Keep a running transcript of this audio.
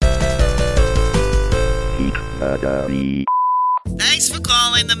Thanks for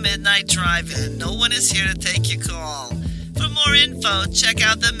calling the Midnight Drive-In. No one is here to take your call. For more info, check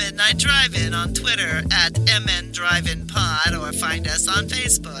out the Midnight Drive-In on Twitter at MNDriveInPod or find us on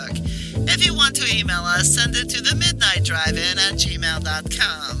Facebook. If you want to email us, send it to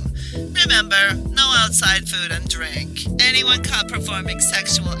themidnightdrivein@gmail.com. Remember, no outside food and drink. Anyone caught performing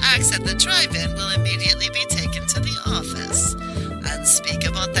sexual acts at the drive-in will immediately be taken to the office.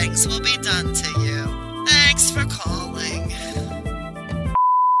 Unspeakable things will be done to you. Thanks for calling.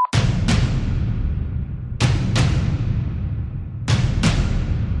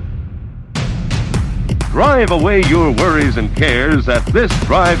 Drive away your worries and cares at this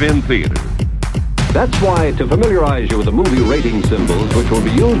drive-in theater. That's why, to familiarize you with the movie rating symbols which will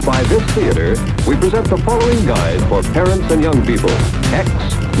be used by this theater, we present the following guide for parents and young people. X,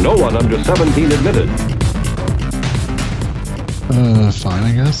 no one under 17 admitted. Fine,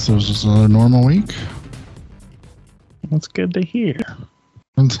 I guess. It was just another normal week. That's good to hear.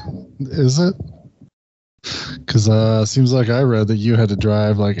 Is it? Because seems like I read that you had to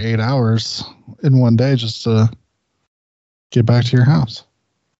drive like 8 hours in one day just to get back to your house.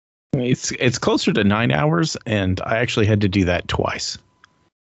 It's closer to 9 hours, and I actually had to do that twice.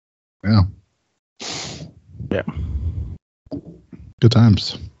 Yeah. Yeah. Good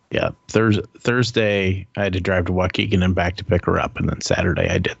times. Yeah. Thursday, I had to drive to Waukegan and back to pick her up, and then Saturday,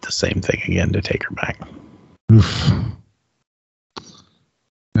 I did the same thing again to take her back. Oof.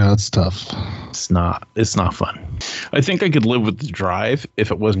 Yeah, that's tough. It's not fun. I think I could live with the drive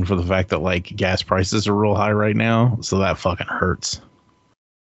if it wasn't for the fact that like gas prices are real high right now, so that fucking hurts.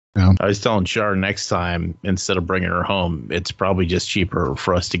 Yeah. I was telling Char next time, instead of bringing her home, it's probably just cheaper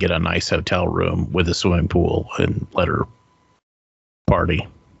for us to get a nice hotel room with a swimming pool and let her party.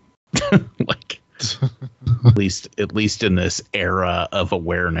 Like, at least in this era of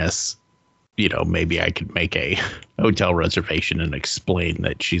awareness, you know, maybe I could make a hotel reservation and explain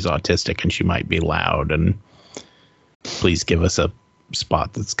that she's autistic and she might be loud, and please give us a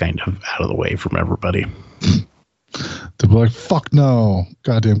spot that's kind of out of the way from everybody. They'd be like, fuck no,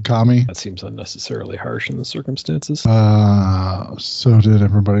 goddamn commie. That seems unnecessarily harsh in the circumstances. So did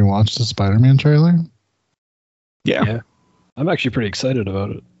everybody watch the Spider-Man trailer? Yeah. I'm actually pretty excited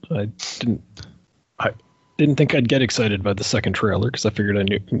about it. I didn't think I'd get excited by the second trailer because I figured I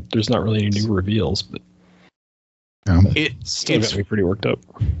knew there's not really any new reveals, but It's got me pretty worked up.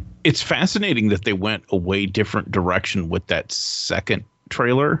 It's fascinating that they went a way different direction with that second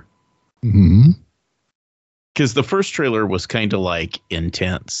trailer. Mm-hmm. Because the first trailer was kind of like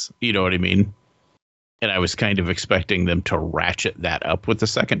intense, you know what I mean? And I was kind of expecting them to ratchet that up with the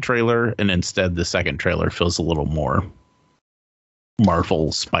second trailer, and instead the second trailer feels a little more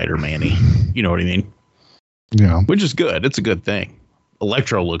Marvel Spider-Man-y, you know what I mean? Yeah. Which is good. It's a good thing.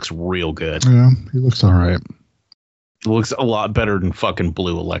 Electro looks real good. Yeah, he looks all right. It looks a lot better than fucking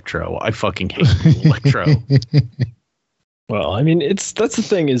blue Electro. I fucking hate blue Electro. Well, I mean, that's the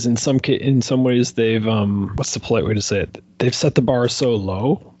thing is in some ways they've what's the polite way to say it? They've set the bar so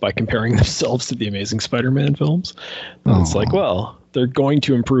low by comparing themselves to the Amazing Spider-Man films. And it's like, well, they're going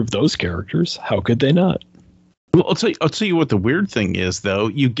to improve those characters. How could they not? Well, I'll tell you what the weird thing is, though.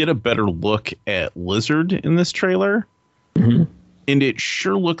 You get a better look at Lizard in this trailer, mm-hmm. and it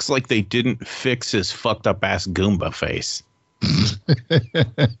sure looks like they didn't fix his fucked up ass Goomba face.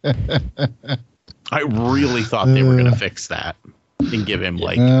 I really thought they were going to fix that and give him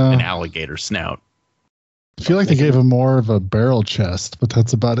like an alligator snout. I feel like they gave him more of a barrel chest, but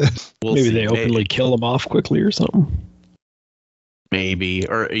that's about it. Maybe they openly kill him off quickly or something. Maybe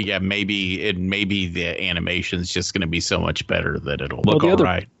the animation's just going to be so much better that it'll look all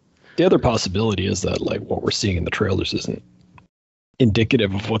right. The other possibility is that like what we're seeing in the trailers isn't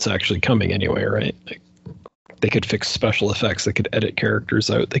indicative of what's actually coming anyway, right? Like, they could fix special effects. They could edit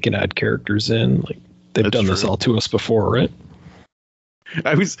characters out. They can add characters in. Like they've done this all to us before, right?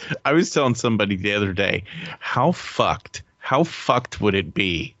 I was telling somebody the other day, how fucked would it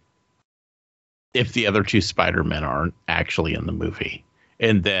be if the other two Spider-Men aren't actually in the movie,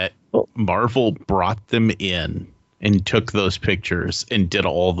 and that Marvel brought them in and took those pictures and did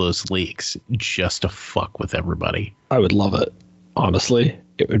all those leaks just to fuck with everybody. I would love it. Honestly,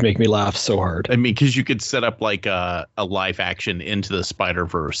 it would make me laugh so hard. I mean, because you could set up like a live action Into the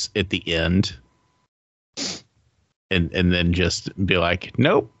Spider-Verse at the end, and then just be like,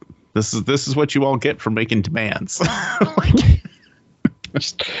 nope, this is what you all get for making demands.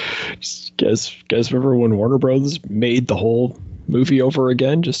 Just guys remember when Warner Bros. Made the whole movie over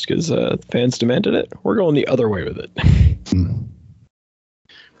again just because fans demanded it? We're going the other way with it.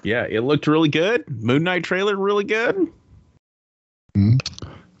 Yeah, it looked really good. Moon Knight trailer, really good.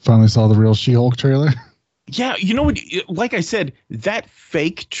 Finally saw the real She-Hulk trailer. Yeah, you know what? Like I said, that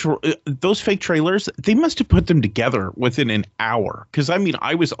those fake trailers, they must have put them together within an hour. Because I mean,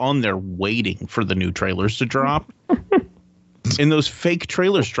 I was on there waiting for the new trailers to drop, and those fake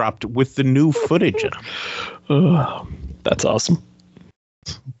trailers dropped with the new footage in them. That's awesome.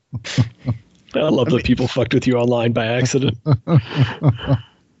 I love that people fucked with you online by accident.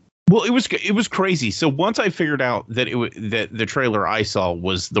 Well, it was crazy. So once I figured out that that the trailer I saw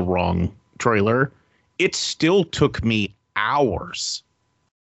was the wrong trailer, it still took me hours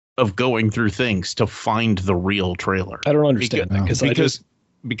of going through things to find the real trailer. I don't understand that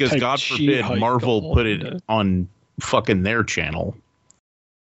because God forbid Marvel put it on fucking their channel.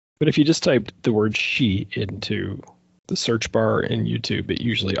 But if you just typed the word "she" into the search bar in YouTube, it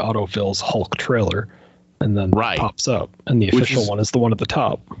usually autofills Hulk trailer and then pops up. And the official one is the one at the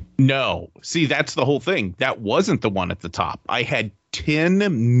top. No. See, that's the whole thing. That wasn't the one at the top. I had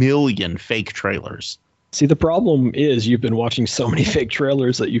 10 million fake trailers. See, the problem is you've been watching so many fake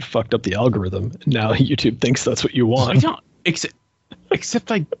trailers that you've fucked up the algorithm. Now YouTube thinks that's what you want. I don't,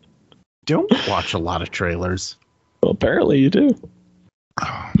 except I don't watch a lot of trailers. Well, apparently you do.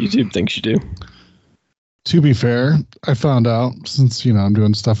 YouTube thinks you do. To be fair, I found out, since, I'm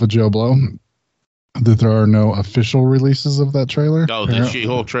doing stuff with Joe Blow, that there are no official releases of that trailer. Oh, the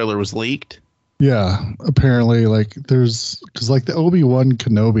She-Hulk trailer was leaked? Yeah, apparently, because the Obi-Wan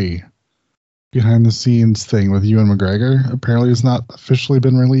Kenobi behind the scenes thing with Ewan McGregor apparently has not officially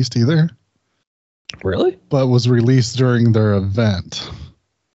been released either. Really? But was released during their event.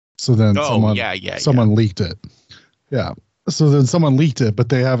 So then someone leaked it. Yeah. So then someone leaked it, but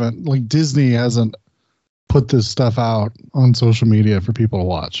they haven't, Disney hasn't put this stuff out on social media for people to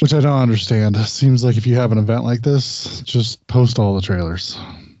watch, which I don't understand. It seems like if you have an event like this, just post all the trailers.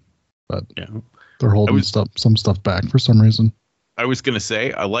 But they're holding some stuff back for some reason. I was going to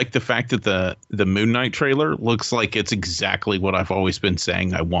say, I like the fact that the Moon Knight trailer looks like it's exactly what I've always been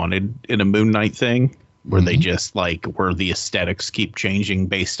saying I wanted in a Moon Knight thing, where they just where the aesthetics keep changing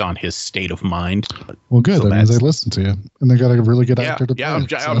based on his state of mind. Well, good. So that means they listen to you, and they got a really good actor to play.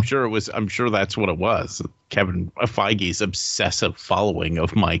 I'm sure that's what it was. Kevin Feige's obsessive following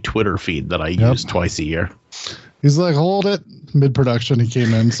of my Twitter feed that I use twice a year. He's like, hold it. Mid-production, he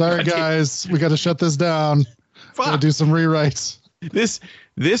came in. Sorry, guys. We got to shut this down. Got to do some rewrites. This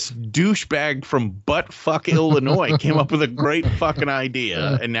douchebag from buttfuck Illinois came up with a great fucking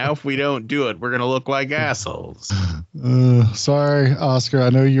idea, and now if we don't do it, we're gonna look like assholes. Sorry, Oscar.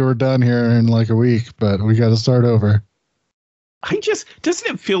 I know you were done here in a week, but we got to start over. Doesn't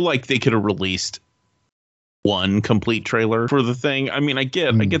it feel like they could have released one complete trailer for the thing? I mean, I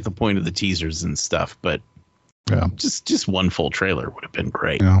get the point of the teasers and stuff, but just one full trailer would have been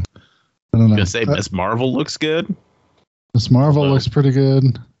great. Yeah. I don't know. Gonna say Miss Marvel looks good. Miss Marvel looks pretty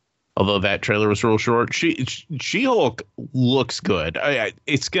good. Although that trailer was real short. She-Hulk looks good.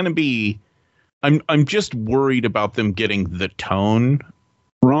 It's going to be... I'm just worried about them getting the tone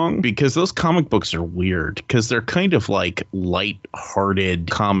wrong, because those comic books are weird, because they're kind of like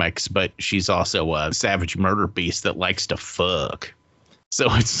light-hearted comics, but she's also a savage murder beast that likes to fuck. So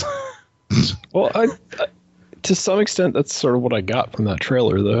it's... Well, I to some extent, that's sort of what I got from that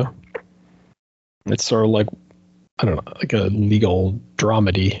trailer, though. It's sort of like, I don't know, like a legal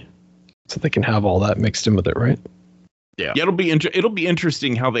dramedy, so they can have all that mixed in with it, right? Yeah, it'll be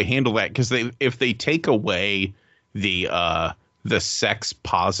interesting how they handle that, because if they take away the sex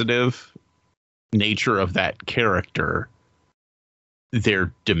positive nature of that character,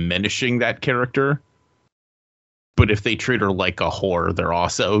 they're diminishing that character. But if they treat her like a whore, they're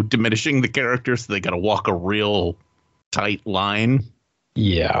also diminishing the character, so they got to walk a real tight line.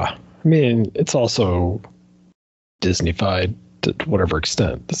 Yeah, I mean, it's also Disney-fied to whatever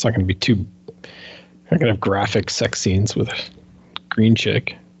extent. It's not going to be too... I'm going to have graphic sex scenes with a green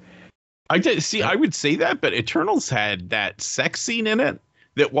chick. I would say that, but Eternals had that sex scene in it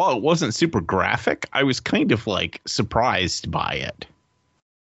that, while it wasn't super graphic, I was kind of surprised by it.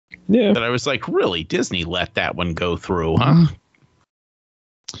 Yeah. That I was like, really? Disney let that one go through, huh?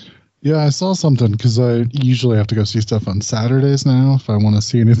 Yeah, I saw something, because I usually have to go see stuff on Saturdays now if I want to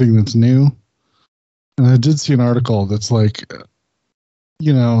see anything that's new. And I did see an article that's like,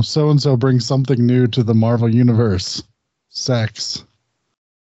 so-and-so brings something new to the Marvel Universe. Sex.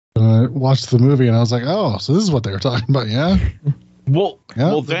 And I watched the movie and I was like, oh, so this is what they were talking about, yeah? Well,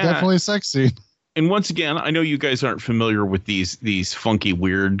 definitely sexy. And once again, I know you guys aren't familiar with these funky,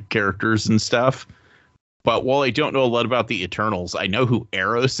 weird characters and stuff. But while I don't know a lot about the Eternals, I know who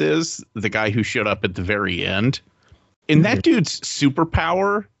Eros is, the guy who showed up at the very end. And that dude's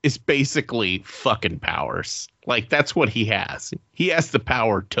superpower is basically fucking powers. That's what he has. He has the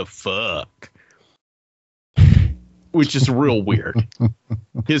power to fuck. which is real weird.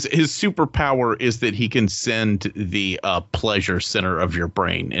 His superpower is that he can send the pleasure center of your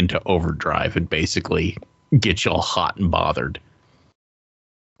brain into overdrive and basically get you all hot and bothered.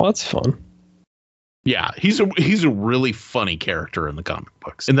 Well, that's fun. Yeah, he's a really funny character in the comic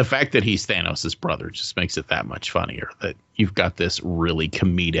books. And the fact that he's Thanos' brother just makes it that much funnier, that you've got this really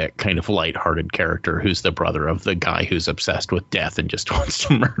comedic, kind of lighthearted character who's the brother of the guy who's obsessed with death and just wants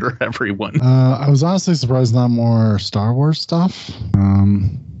to murder everyone. I was honestly surprised not more Star Wars stuff.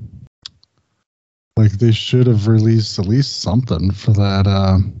 Like they should have released at least something for that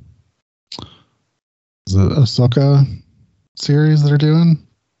the Ahsoka series they're doing.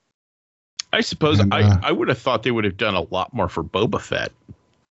 I suppose I would have thought they would have done a lot more for Boba Fett.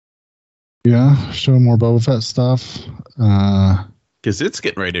 Yeah, show more Boba Fett stuff. Because it's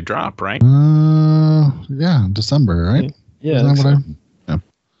getting ready to drop, right? Yeah, December, right? Yeah.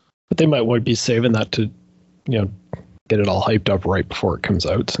 But they might want to be saving that to, get it all hyped up right before it comes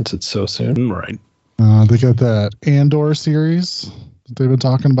out, since it's so soon. Right. They got that Andor series that they've been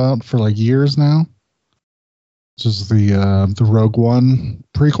talking about for like years now. Just the Rogue One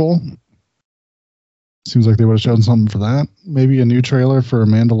prequel. Seems like they would have shown something for that. Maybe a new trailer for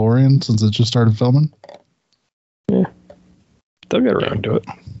Mandalorian since it just started filming. Yeah. They'll get around to it.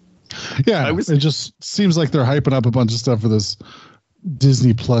 Yeah. It just seems like they're hyping up a bunch of stuff for this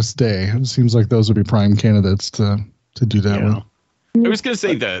Disney Plus day. It seems like those would be prime candidates to do that with. I was going to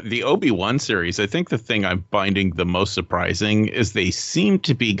say the Obi-Wan series, I think the thing I'm finding the most surprising is they seem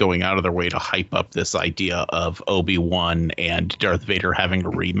to be going out of their way to hype up this idea of Obi-Wan and Darth Vader having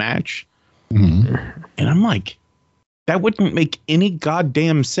a rematch. Mm-hmm. And I'm like, that wouldn't make any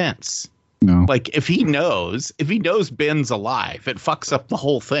goddamn sense. No. Like, if he knows Ben's alive, it fucks up the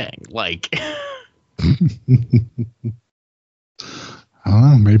whole thing. Like, I don't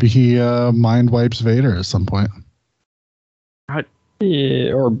know. Maybe he mind wipes Vader at some point.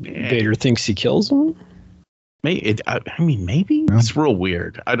 Vader thinks he kills him. Maybe. Maybe it's real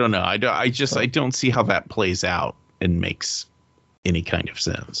weird. I don't know. I don't see how that plays out and makes any kind of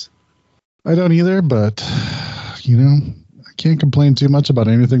sense. I don't either, but I can't complain too much about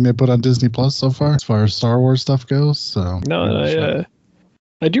anything they put on Disney Plus so far, as far as Star Wars stuff goes. So no,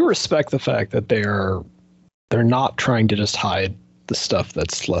 I do respect the fact that they're not trying to just hide the stuff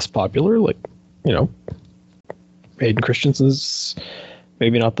that's less popular. Like, Hayden Christensen's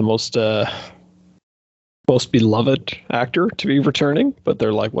maybe not the most beloved actor to be returning, but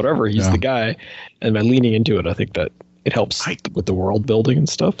they're like, whatever, he's the guy. And by leaning into it, I think that it helps with the world building and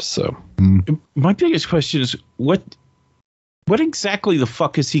stuff. So my biggest question is what exactly the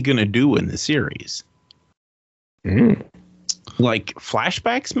fuck is he going to do in the series? Like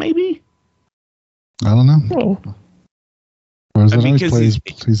flashbacks, maybe? I don't know. Because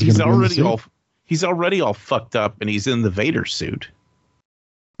he's already all fucked up and he's in the Vader suit.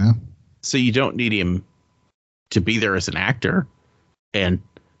 Yeah. So you don't need him to be there as an actor. And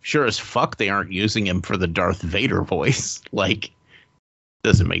sure as fuck they aren't using him for the Darth Vader voice. Like,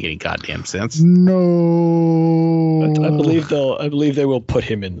 doesn't make any goddamn sense. No. I believe they will put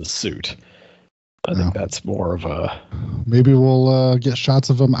him in the suit. I think that's more of a... Maybe we'll get shots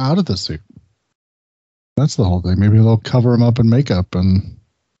of him out of the suit. That's the whole thing. Maybe they'll cover him up in makeup and...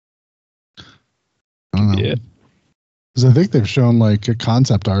 I don't know. Yeah. Because I think they've shown like a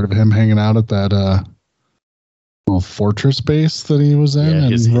concept art of him hanging out at that little fortress base that he was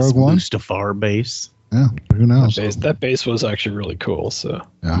in his Rogue One. Mustafar base. Yeah, who knows? That base was actually really cool. So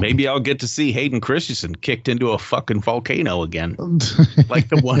maybe I'll get to see Hayden Christensen kicked into a fucking volcano again, like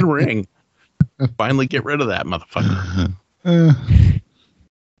the One Ring. Finally, get rid of that motherfucker.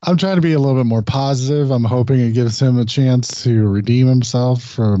 I'm trying to be a little bit more positive. I'm hoping it gives him a chance to redeem himself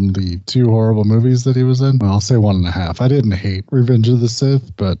from the 2 horrible movies that he was in. Well, I'll say 1.5. I didn't hate Revenge of the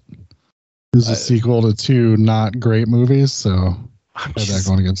Sith, but it was a sequel to 2 not great movies, so I had that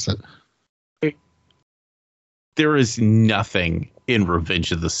going against it. There is nothing in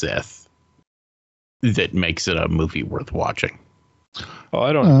Revenge of the Sith that makes it a movie worth watching. Oh,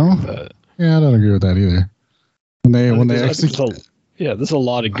 I don't agree with that. Yeah, I don't agree with that either. When they execute... Yeah, there's a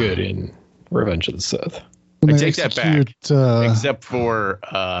lot of good in Revenge of the Sith. I take that back, except for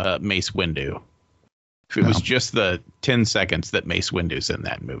Mace Windu. If it was just the 10 seconds that Mace Windu's in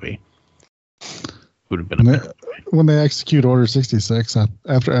that movie, would have been when they execute Order 66.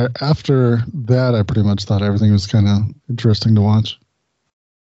 After that, I pretty much thought everything was kind of interesting to watch.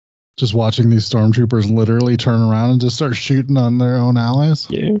 Just watching these stormtroopers literally turn around and just start shooting on their own allies.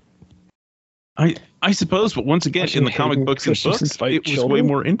 Yeah. I suppose, but once again, in the comic books and books, it was way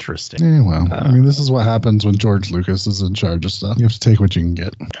more interesting. Yeah, well, this is what happens when George Lucas is in charge of stuff. You have to take what you can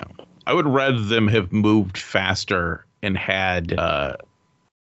get. I would rather them have moved faster and had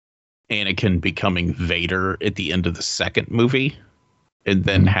Anakin becoming Vader at the end of the second movie, and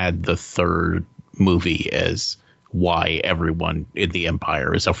then had the third movie as why everyone in the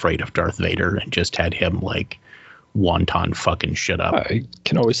Empire is afraid of Darth Vader, and just had him like wonton fucking shit up. I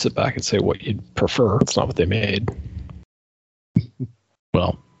can always sit back and say what you'd prefer. It's not what they made.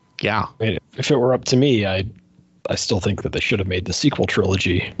 Well, yeah. I mean, if it were up to me, I still think that they should have made the sequel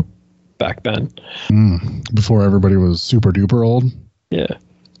trilogy back then. Before everybody was super duper old. Yeah.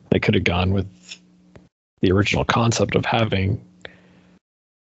 They could have gone with the original concept of having,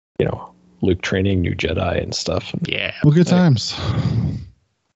 Luke training new Jedi and stuff. Yeah. Well, good times.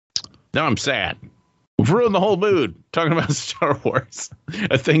 Now I'm sad. We've ruined the whole mood talking about Star Wars,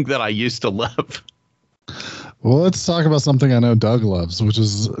 a thing that I used to love. Well, let's talk about something I know Doug loves, which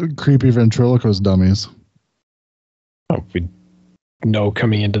is creepy ventriloquist dummies. Oh, we know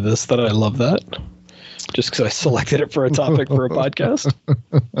coming into this that I love that. Just because I selected it for a topic for a podcast.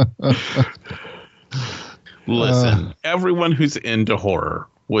 Listen, everyone who's into horror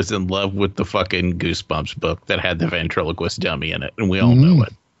was in love with the fucking Goosebumps book that had the ventriloquist dummy in it, and we all know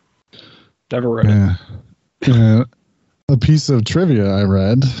it. Never read it. A piece of trivia I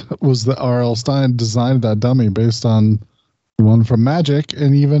read was that R.L. Stine designed that dummy based on one from Magic,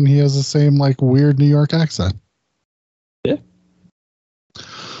 and even he has the same like weird New York accent. Yeah.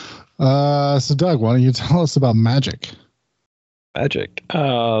 So Doug, why don't you tell us about Magic? Magic.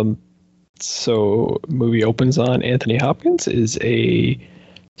 So movie opens on Anthony Hopkins is a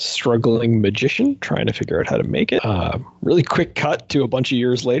struggling magician trying to figure out how to make it. Really quick cut to a bunch of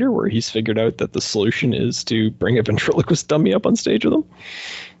years later where he's figured out that the solution is to bring a ventriloquist dummy up on stage with him.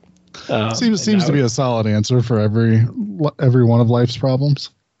 Seems to be a solid answer for every one of life's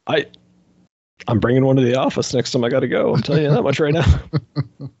problems. I'm bringing one to the office next time I got to go. I'm telling you that much right now.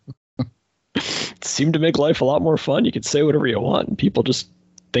 It seemed to make life a lot more fun. You could say whatever you want, and people just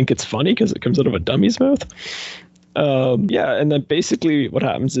think it's funny because it comes out of a dummy's mouth. And then basically what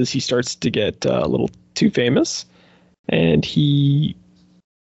happens is he starts to get a little too famous, and he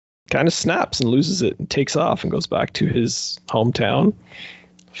kind of snaps and loses it and takes off and goes back to his hometown,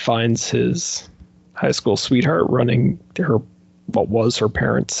 finds his high school sweetheart running what was her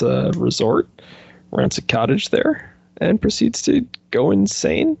parents' resort, rents a cottage there, and proceeds to go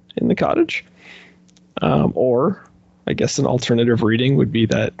insane in the cottage. Or I guess an alternative reading would be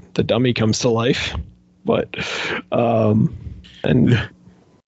that the dummy comes to life. But, and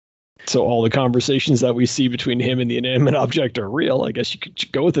so all the conversations that we see between him and the inanimate object are real. I guess you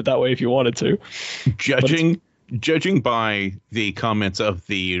could go with it that way if you wanted to. Judging by the comments of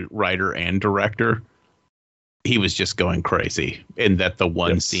the writer and director, he was just going crazy, and that the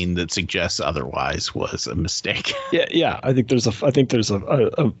one scene that suggests otherwise was a mistake. Yeah. I think there's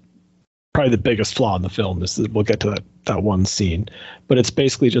a probably the biggest flaw in the film is that we'll get to that one scene, but it's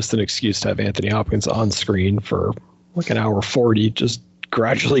basically just an excuse to have Anthony Hopkins on screen for like an hour 40, just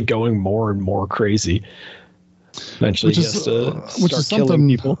gradually going more and more crazy. Eventually, he has to start killing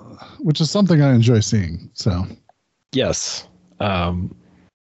people, which is something I enjoy seeing. So, yes,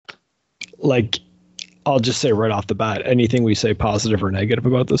 like I'll just say right off the bat, anything we say positive or negative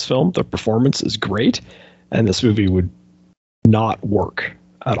about this film, the performance is great, and this movie would not work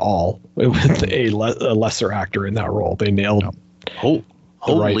at all with a lesser actor in that role. They nailed.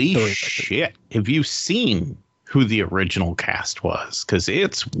 Holy shit! Have you seen who the original cast was? Because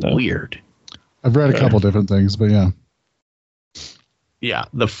it's weird. I've read a couple different things, but yeah. Yeah,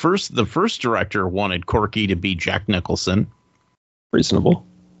 the first director wanted Corky to be Jack Nicholson. Reasonable.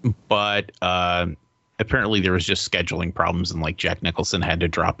 But apparently there was just scheduling problems, and like Jack Nicholson had to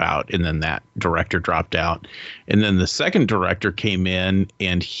drop out, and then that director dropped out. And then the second director came in,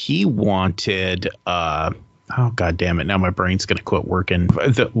 and he wanted oh god damn it, now my brain's gonna quit working.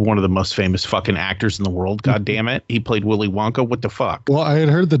 One of the most famous fucking actors in the world, god damn it. He played Willy Wonka. What the fuck? Well, I had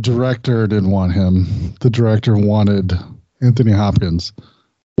heard the director didn't want him. The director wanted Anthony Hopkins,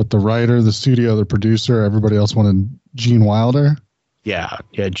 but the writer, the studio, the producer, everybody else wanted Gene Wilder. Yeah,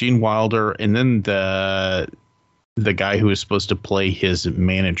 Gene Wilder, and then the guy who was supposed to play his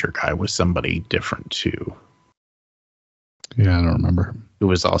manager guy was somebody different too. Yeah, I don't remember. Who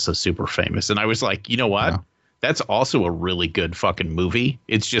was also super famous, and I was like, you know what? Yeah. That's also a really good fucking movie.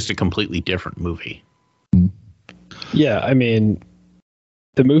 It's just a completely different movie. Yeah, I mean,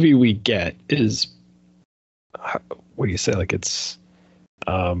 the movie we get is, what do you say? Like it's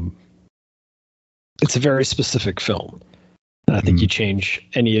a very specific film. And I think you change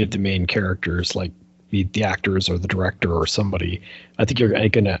any of the main characters, like the actors or the director or somebody, I think you're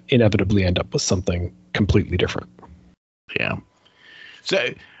going to inevitably end up with something completely different. Yeah.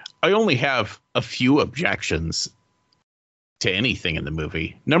 So I only have a few objections to anything in the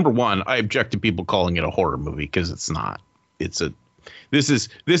movie. Number one, I object to people calling it a horror movie because it's not. This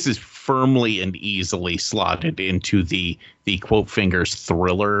is firmly and easily slotted into the quote fingers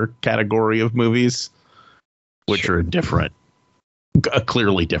thriller category of movies, which are a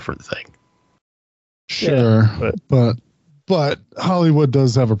clearly different thing. Sure, yeah, but Hollywood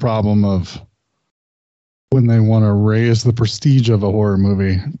does have a problem of when they want to raise the prestige of a horror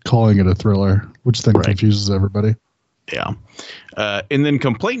movie, calling it a thriller, which then confuses everybody. Yeah. And then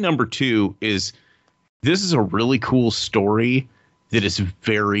complaint number 2 is this is a really cool story that is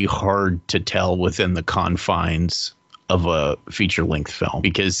very hard to tell within the confines of a feature-length film,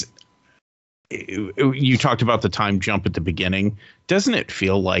 because you talked about the time jump at the beginning. Doesn't it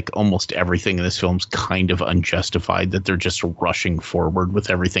feel like almost everything in this film's kind of unjustified, that they're just rushing forward with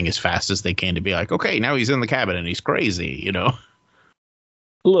everything as fast as they can to be like, okay, now he's in the cabin and he's crazy, you know?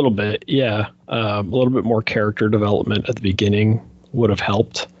 A little bit, yeah. A little bit more character development at the beginning would have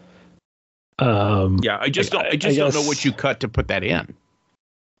helped. I just don't know what you cut to put that in.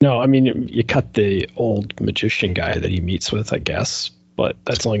 No, I mean, you cut the old magician guy that he meets with, I guess, but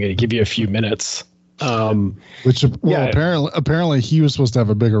that's only going to give you a few minutes. Apparently he was supposed to have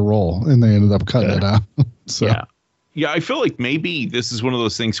a bigger role, and they ended up cutting it out. So. Yeah, I feel like maybe this is one of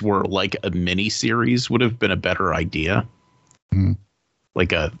those things where like a mini series would have been a better idea. Mm.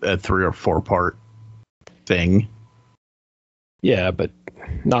 Like a 3 or 4 part thing. Yeah, but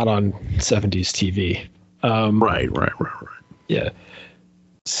not on 70s TV. Right. Yeah.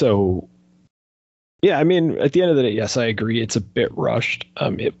 So, yeah, I mean, at the end of the day, yes, I agree. It's a bit rushed.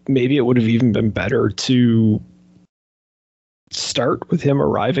 Maybe it would have even been better to start with him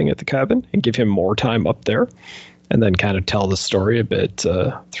arriving at the cabin and give him more time up there, and then kind of tell the story a bit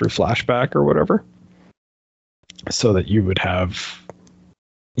through flashback or whatever, so that you would have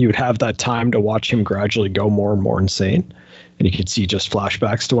that time to watch him gradually go more and more insane, and you could see just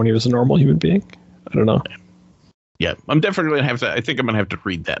flashbacks to when he was a normal human being. I don't know. Yeah, I'm definitely going to have to. I think I'm going to have to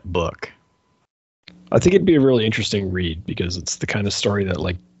read that book. I think it'd be a really interesting read, because it's the kind of story that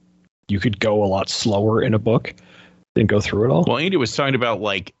like you could go a lot slower in a book than go through it all. Well, Andy was talking about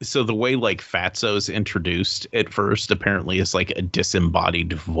so the way like Fatso's introduced at first apparently is like a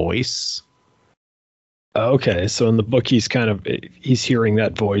disembodied voice. Okay, so in the book he's hearing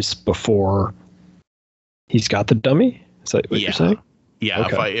that voice before he's got the dummy? Is that what you're saying? Yeah,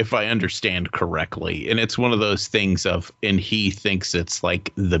 okay. if I understand correctly. And it's one of those things and he thinks it's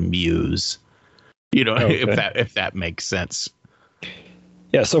like the muse. You know, okay. if that makes sense.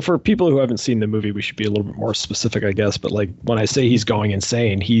 Yeah, so for people who haven't seen the movie, we should be a little bit more specific, I guess. But like when I say he's going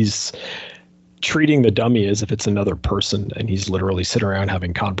insane, he's treating the dummy as if it's another person, and he's literally sitting around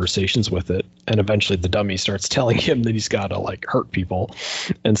having conversations with it. And eventually the dummy starts telling him that he's got to like hurt people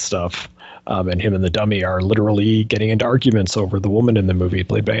and stuff. And him and the dummy are literally getting into arguments over the woman in the movie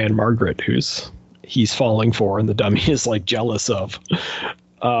played by Anne Margaret, who's he's falling for and the dummy is like jealous of.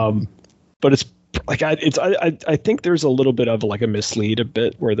 But it's like I think there's a little bit of like a mislead a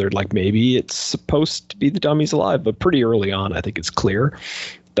bit where they're like maybe it's supposed to be the dummy's alive, but pretty early on I think it's clear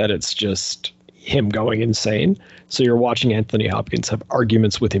that it's just him going insane. So you're watching Anthony Hopkins have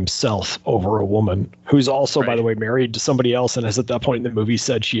arguments with himself over a woman who's also, by the way, married to somebody else, and has at that point in the movie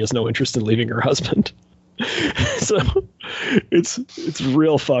said she has no interest in leaving her husband. So it's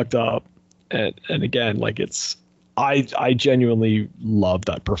real fucked up. And again, like I genuinely love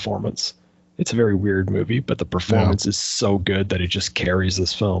that performance. It's a very weird movie, but the performance is so good that it just carries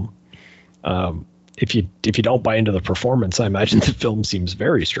this film. If you don't buy into the performance, I imagine the film seems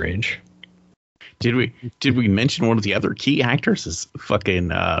very strange. Did we mention one of the other key actors is fucking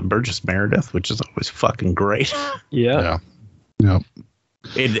Burgess Meredith, which is always fucking great. Yeah.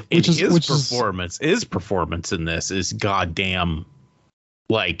 His performance in this is goddamn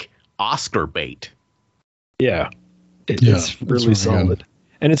like Oscar bait. Yeah. It's really solid. Good.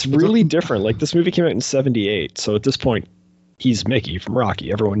 And it's really different. Like this movie came out in 1978. So at this point, he's Mickey from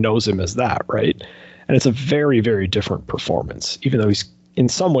Rocky. Everyone knows him as that, right? And it's a very, very different performance, even though he's in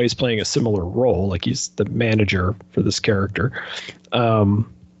some ways playing a similar role. Like he's the manager for this character.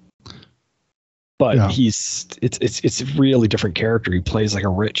 But it's a really different character. He plays like a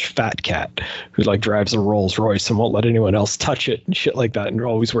rich fat cat who like drives a Rolls Royce and won't let anyone else touch it and shit like that, and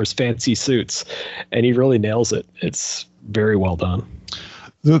always wears fancy suits. And he really nails it. It's very well done.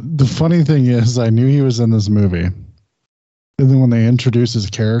 The funny thing is, I knew he was in this movie, and then when they introduce his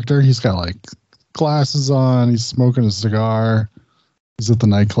character, he's got like glasses on, he's smoking a cigar, he's at the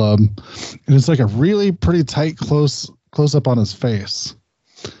nightclub, and it's like a really pretty tight close up on his face.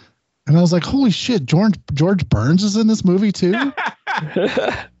 And I was like, holy shit, George Burns is in this movie too?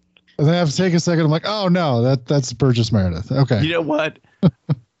 And then I have to take a second. I'm like, oh no, that's Burgess Meredith. Okay. You know what?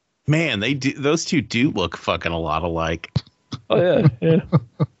 Man, those two do look fucking a lot alike. Oh yeah.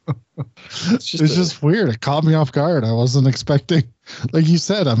 It's just weird. It caught me off guard. I wasn't expecting, like you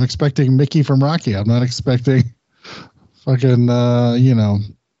said, I'm expecting Mickey from Rocky. I'm not expecting fucking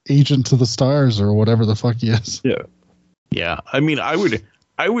Agent to the Stars or whatever the fuck he is. Yeah. I mean, I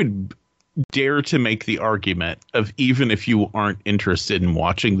would dare to make the argument of, even if you aren't interested in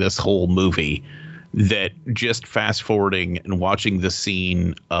watching this whole movie, that just fast forwarding and watching the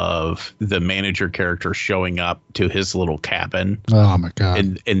scene of the manager character showing up to his little cabin. Oh my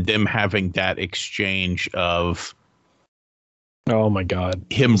God. And them having that exchange of, oh my God,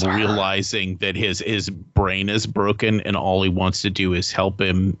 him realizing that his brain is broken and all he wants to do is help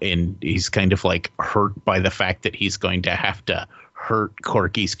him. And he's kind of like hurt by the fact that he's going to have to hurt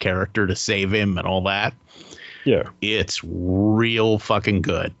Corky's character to save him and all that. Yeah, it's real fucking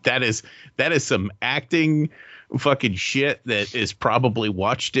good. That is some acting fucking shit that is probably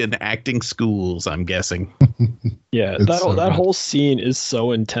watched in acting schools, I'm guessing. Yeah, that whole scene is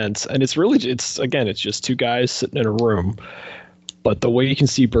so intense, and it's just two guys sitting in a room. But the way you can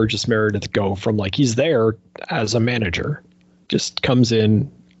see Burgess Meredith go from, like, he's there as a manager, just comes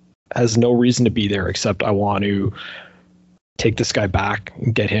in, has no reason to be there except I want to take this guy back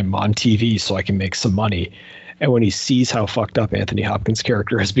and get him on TV so I can make some money. And when he sees how fucked up Anthony Hopkins'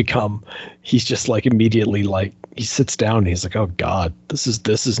 character has become, he's just like immediately, like, he sits down and he's like, oh God, this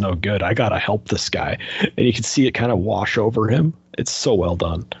is no good. I gotta help this guy. And you can see it kind of wash over him. It's so well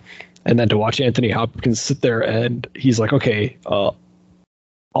done. And then to watch Anthony Hopkins sit there and he's like, okay, I'll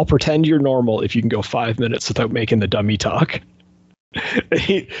pretend you're normal if you can go 5 minutes without making the dummy talk.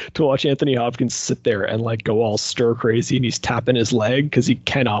 To watch Anthony Hopkins sit there and like go all stir crazy and he's tapping his leg because he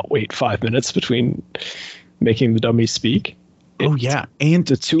cannot wait 5 minutes between making the dummy speak. Oh yeah, and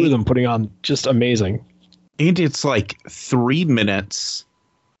the two of them putting on just amazing. And it's like 3 minutes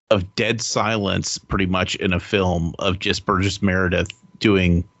of dead silence pretty much in a film of just Burgess Meredith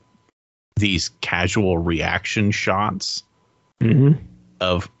doing these casual reaction shots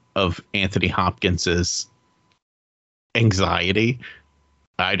of Anthony Hopkins's anxiety.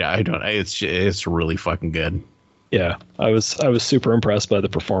 I don't. It's really fucking good. Yeah, I was super impressed by the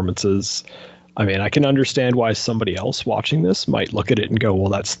performances. I mean, I can understand why somebody else watching this might look at it and go,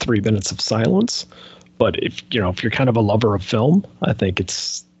 well, that's 3 minutes of silence. But if you're kind of a lover of film, I think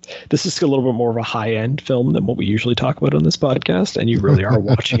this is a little bit more of a high-end film than what we usually talk about on this podcast. And you really are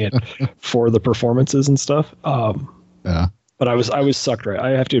watching it for the performances and stuff. Yeah. But I was sucked right.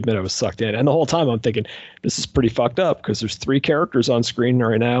 I have to admit I was sucked in. And the whole time I'm thinking, this is pretty fucked up because there's 3 characters on screen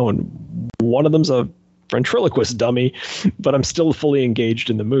right now. And one of them's a ventriloquist dummy, but I'm still fully engaged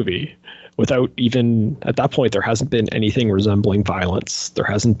in the movie. Without even, at that point, there hasn't been anything resembling violence. There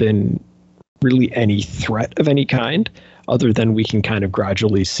hasn't been really any threat of any kind, other than we can kind of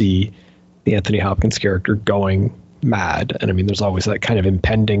gradually see the Anthony Hopkins character going mad. And I mean, there's always that kind of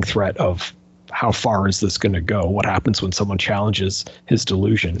impending threat of how far is this going to go? What happens when someone challenges his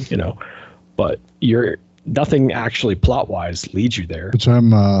delusion, But nothing actually plot-wise leads you there. Which are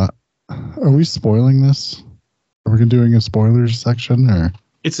we spoiling this? Are we doing a spoilers section or?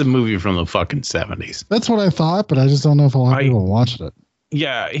 It's a movie from the fucking 70s. That's what I thought, but I just don't know if a lot of people watched it.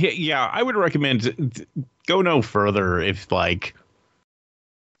 Yeah. I would recommend go no further if like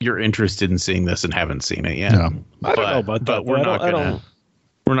you're interested in seeing this and haven't seen it yet. Yeah. I don't know about that. We're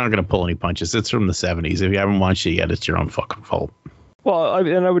not gonna pull any punches. It's from the 70s. If you haven't watched it yet, it's your own fucking fault. Well,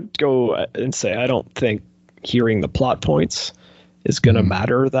 I would go and say I don't think hearing the plot points is gonna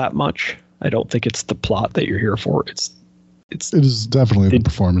matter that much. I don't think it's the plot that you're here for. It is definitely the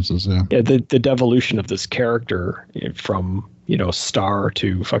performances. Yeah. Yeah. The devolution of this character from, star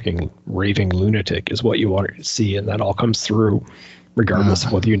to fucking raving lunatic is what you want to see. And that all comes through regardless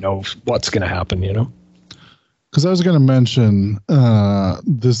of whether you know what's going to happen, Because I was going to mention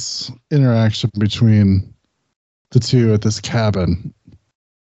this interaction between the two at this cabin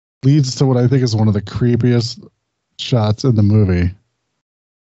leads to what I think is one of the creepiest shots in the movie.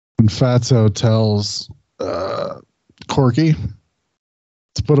 When Fatso tells Corky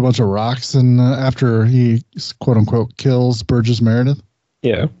to put a bunch of rocks in after he quote unquote kills Burgess Meredith.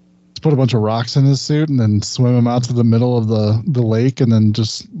 Yeah. To put a bunch of rocks in his suit and then swim him out to the middle of the lake and then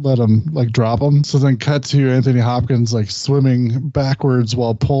just let him like drop him. So then cut to Anthony Hopkins like swimming backwards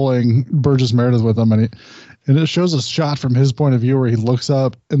while pulling Burgess Meredith with him. And it shows a shot from his point of view where he looks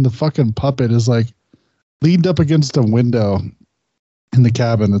up and the fucking puppet is like leaned up against a window in the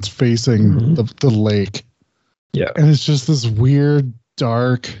cabin that's facing the lake. Yeah. And it's just this weird,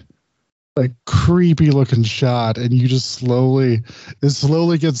 dark, like creepy looking shot, and you just slowly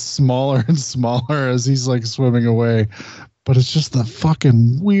gets smaller and smaller as he's like swimming away. But it's just the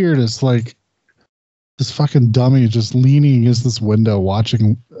fucking weirdest, like this fucking dummy just leaning against this window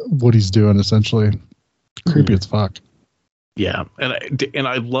watching what he's doing, essentially. Creepy as fuck. Yeah, and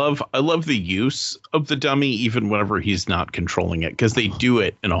I love the use of the dummy even whenever he's not controlling it, because they do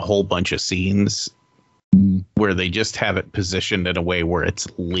it in a whole bunch of scenes where they just have it positioned in a way where it's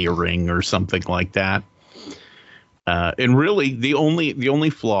leering or something like that. And really, the only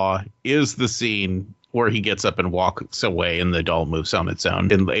flaw is the scene where he gets up and walks away and the doll moves on its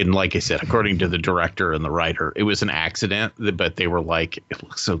own. And like I said, according to the director and the writer, it was an accident, but they were like, it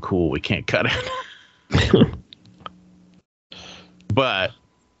looks so cool, we can't cut it. But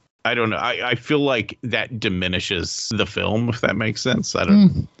I don't know. I feel like that diminishes the film, if that makes sense. I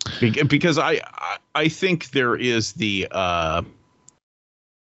don't because I think there is the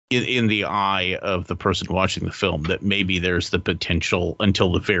in the eye of the person watching the film that maybe there's the potential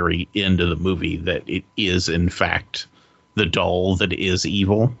until the very end of the movie that it is in fact the doll that is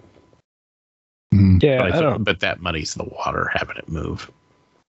evil. Yeah, but that muddies the water having it move.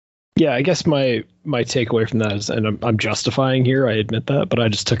 Yeah, I guess my takeaway from that is, and I'm justifying here, I admit that, but I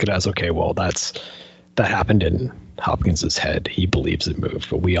just took it as, okay, well, that happened in Hopkins's head. He believes it moved,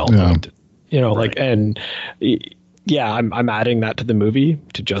 but we all don't. You know, right. Like, and yeah, I'm adding that to the movie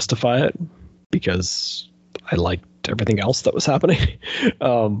to justify it because I liked everything else that was happening.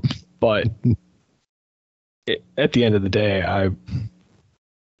 But at the end of the day,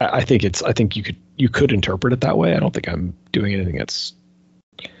 I think you could interpret it that way. I don't think I'm doing anything that's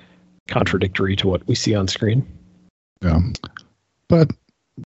contradictory to what we see on screen. Yeah. But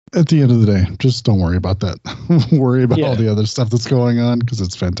at the end of the day, just don't worry about that. Worry about all the other stuff that's going on because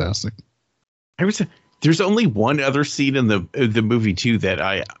it's fantastic. There's only one other scene in the movie too that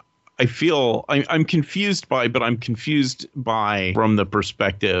I feel I'm confused by, but I'm confused by from the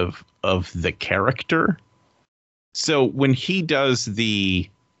perspective of the character. So when he does the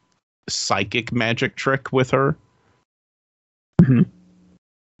psychic magic trick with her,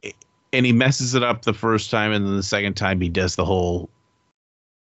 and he messes it up the first time, and then the second time he does the whole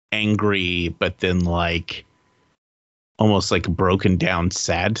angry, but then like almost like a broken down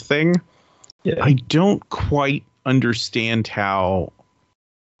sad thing. Yeah. I don't quite understand how,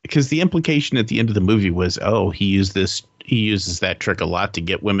 because the implication at the end of the movie was, oh, he uses that trick a lot to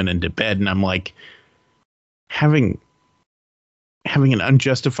get women into bed. And I'm like, having an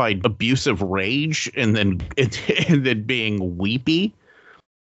unjustified abusive rage and then being weepy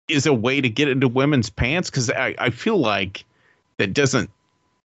is a way to get into women's pants, because I feel like that doesn't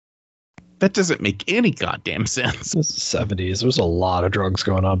make any goddamn sense. This is the 70s. There was a lot of drugs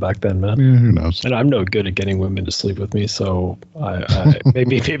going on back then, man. Yeah, who knows? And I'm no good at getting women to sleep with me, so I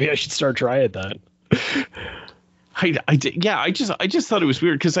maybe I should start trying that. I just thought it was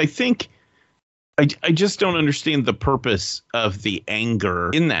weird because I think I just don't understand the purpose of the anger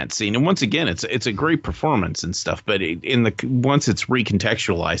in that scene. And once again, it's a great performance and stuff, but once it's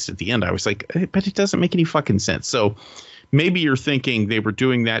recontextualized at the end, I was like, but it doesn't make any fucking sense. So maybe you're thinking they were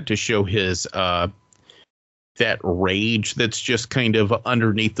doing that to show his that rage that's just kind of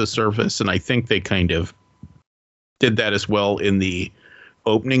underneath the surface, and I think they kind of did that as well in the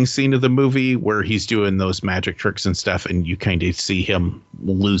opening scene of the movie where he's doing those magic tricks and stuff, and you kind of see him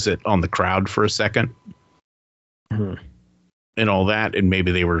lose it on the crowd for a second and all that, and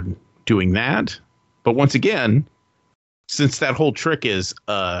maybe they were doing that. But once again, since that whole trick is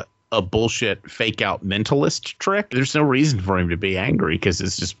a bullshit fake out mentalist trick, there's no reason for him to be angry because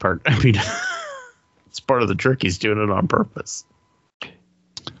it's just it's part of the trick. He's doing it on purpose.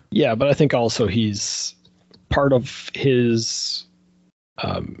 Yeah, but I think also he's part of his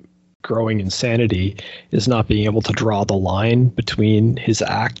growing insanity is not being able to draw the line between his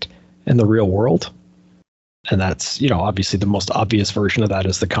act and the real world. And that's, obviously the most obvious version of that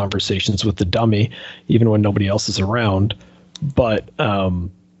is the conversations with the dummy, even when nobody else is around. But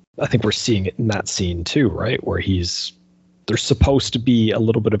I think we're seeing it in that scene too, right? Where there's supposed to be a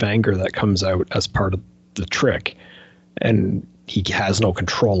little bit of anger that comes out as part of the trick. And he has no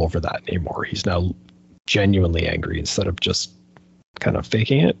control over that anymore. He's now genuinely angry instead of just kind of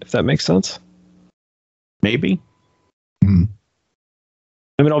faking it, if that makes sense. Maybe. I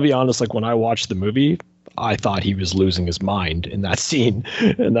mean, I'll be honest, like when I watched the movie, I thought he was losing his mind in that scene,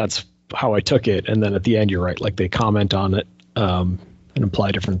 and that's how I took it. And then at the end, you're right, like they comment on it and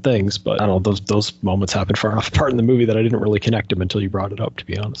imply different things, but I don't know, those moments happen far enough apart in the movie that I didn't really connect them until you brought it up, to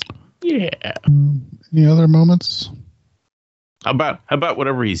be honest. Yeah. Any other moments? How about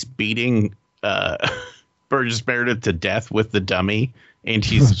whenever he's beating Burgess Meredith to death with the dummy, and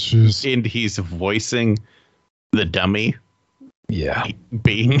he's voicing the dummy. Yeah,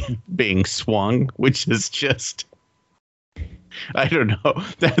 being swung, which is just, I don't know.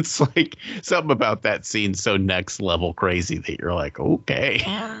 That's like something about that scene so next level crazy that you're like, okay.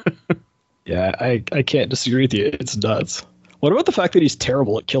 Yeah, I can't disagree with you. It's nuts. What about the fact that he's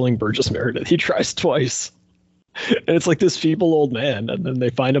terrible at killing Burgess Meredith? He tries twice. And it's like this feeble old man, and then they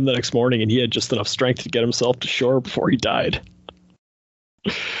find him the next morning, and he had just enough strength to get himself to shore before he died.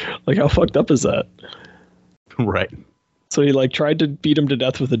 Like, how fucked up is that? Right. So he like tried to beat him to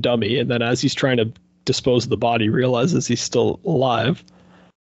death with a dummy, and then as he's trying to dispose of the body, realizes he's still alive,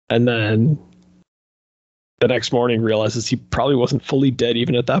 and then the next morning realizes he probably wasn't fully dead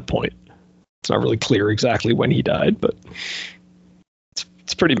even at that point. It's not really clear exactly when he died, but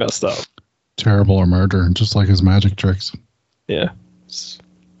it's pretty messed up. Terrible or murder, just like his magic tricks. Yeah.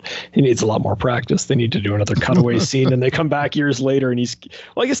 He needs a lot more practice. They need to do another cutaway scene, and they come back years later, and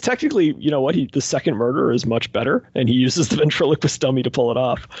I guess technically, you know what? The second murder is much better, and he uses the ventriloquist dummy to pull it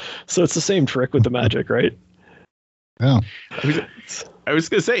off. So it's the same trick with the magic, right? Yeah. I was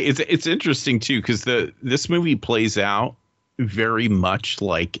gonna say it's interesting too, because this movie plays out very much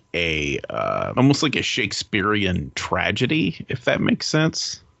like almost like a Shakespearean tragedy, if that makes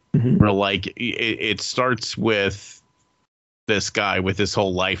sense. Mm-hmm. Where like it starts with this guy with his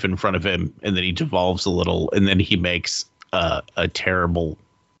whole life in front of him, and then he devolves a little, and then he makes a terrible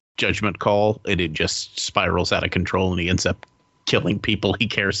judgment call, and it just spirals out of control, and he ends up killing people he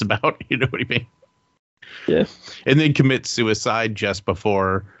cares about. You know what I mean? Yeah. And then commits suicide just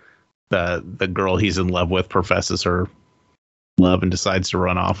before the girl he's in love with professes her love and decides to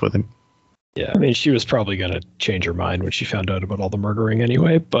run off with him. Yeah, I mean, she was probably going to change her mind when she found out about all the murdering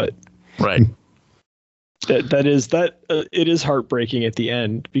anyway, but right. It is heartbreaking at the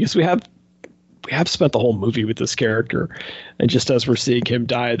end, because we have spent the whole movie with this character, and just as we're seeing him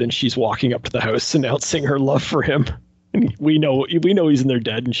die, then she's walking up to the house announcing her love for him, and we know he's in there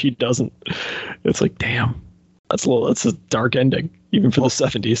dead, and she doesn't. It's like, damn, that's a dark ending, even for the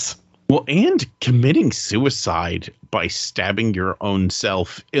 70s. Well, and committing suicide by stabbing your own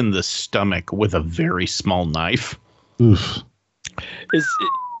self in the stomach with a very small knife. Oof.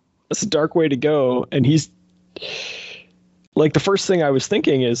 That's a dark way to go. And he's like, the first thing I was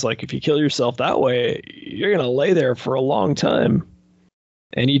thinking is like, if you kill yourself that way, you're going to lay there for a long time.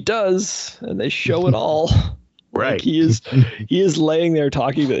 And he does. And they show it all. Right. Like he is laying there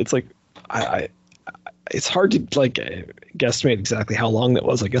talking. It's like, it's hard to like guesstimate exactly how long that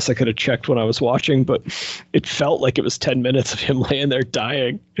was. I guess I could have checked when I was watching, but it felt like it was 10 minutes of him laying there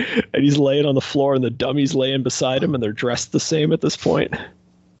dying, and he's laying on the floor, and the dummy's laying beside him, and they're dressed the same at this point.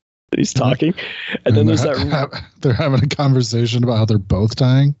 And he's talking, and then there's they're having a conversation about how they're both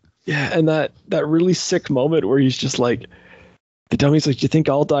dying. Yeah, and that really sick moment where he's just like, the dummy's like, "Do you think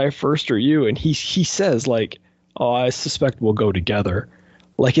I'll die first or you?" And he says like, "Oh, I suspect we'll go together."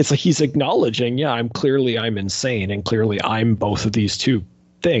 Like, it's like he's acknowledging, yeah, I'm insane, and clearly I'm both of these two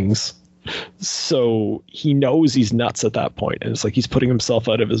things. So he knows he's nuts at that point, and it's like he's putting himself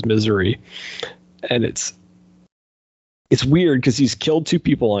out of his misery. And it's weird because he's killed two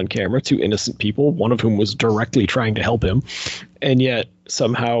people on camera, two innocent people, one of whom was directly trying to help him, and yet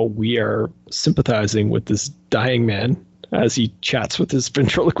somehow we are sympathizing with this dying man as he chats with his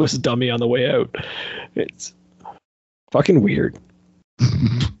ventriloquist dummy on the way out. It's fucking weird.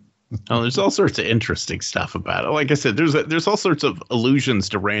 Oh, there's all sorts of interesting stuff about it. Like I said, there's all sorts of allusions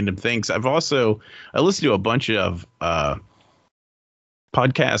to random things. I listen to a bunch of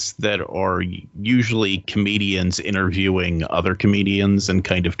podcasts that are usually comedians interviewing other comedians and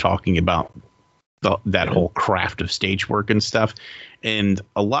kind of talking about that whole craft of stage work and stuff. And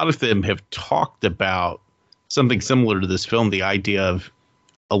a lot of them have talked about something similar to this film, the idea of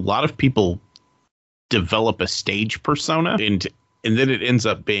a lot of people develop a stage persona, and then it ends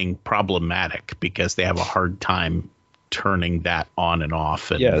up being problematic because they have a hard time turning that on and off.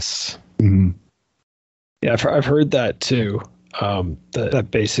 And yes. Mm-hmm. Yeah, I've heard that too. That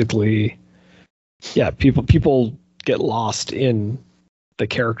basically, yeah, people get lost in the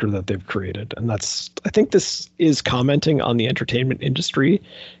character that they've created. And I think this is commenting on the entertainment industry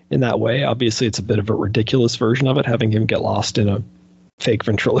in that way. Obviously, it's a bit of a ridiculous version of it, having him get lost in a fake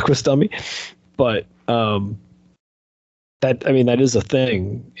ventriloquist dummy. But, that is a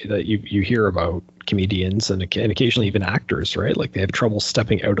thing that you hear about comedians and occasionally even actors, right? Like they have trouble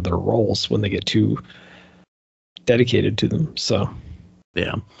stepping out of their roles when they get too dedicated to them. So,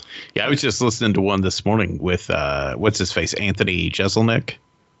 yeah. I was just listening to one this morning with what's his face, Anthony Jeselnik.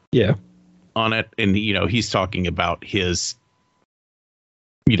 Yeah, on it, and he's talking about his,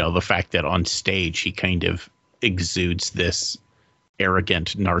 the fact that on stage he kind of exudes this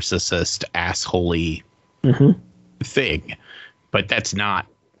arrogant, narcissist, assholey thing. But that's not,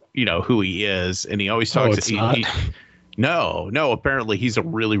 who he is. And he always talks. No, apparently he's a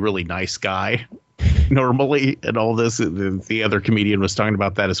really, really nice guy normally. And all this, the other comedian was talking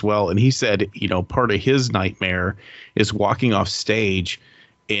about that as well. And he said, part of his nightmare is walking off stage,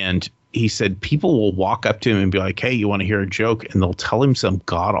 and he said people will walk up to him and be like, hey, you want to hear a joke? And they'll tell him some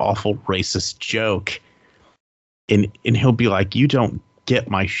god awful racist joke. And he'll be like, you don't get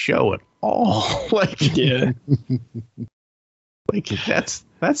my show at all. Yeah.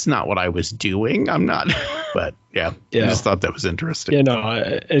 That's not what I was doing. I'm not. But yeah, I just thought that was interesting. Yeah,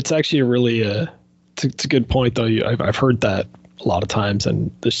 no, it's actually a really it's a good point though. I've heard that a lot of times,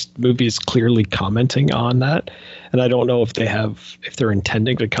 and this movie is clearly commenting on that. And I don't know if they're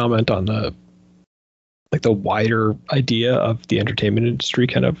intending to comment on the wider idea of the entertainment industry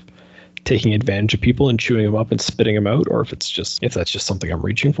kind of taking advantage of people and chewing them up and spitting them out, or if that's just something I'm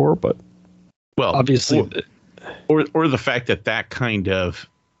reaching for. But obviously, or the fact that kind of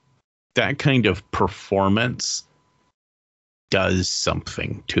performance does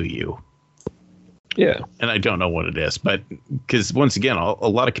something to you. Yeah. And I don't know what it is, but because once again, a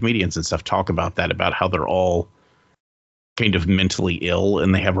lot of comedians and stuff talk about that, about how they're all kind of mentally ill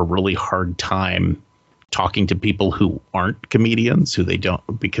and they have a really hard time talking to people who aren't comedians,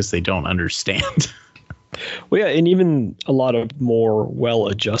 because they don't understand. Well, yeah. And even a lot of more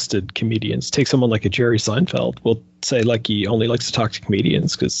well-adjusted comedians, take someone like a Jerry Seinfeld, will say like he only likes to talk to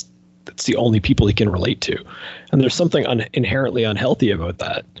comedians because that's the only people he can relate to. And there's something inherently unhealthy about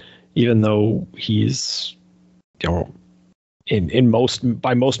that. Even though he's,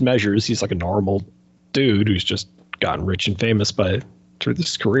 by most measures, he's like a normal dude who's just gotten rich and famous through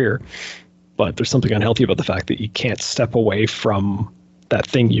this career. But there's something unhealthy about the fact that you can't step away from that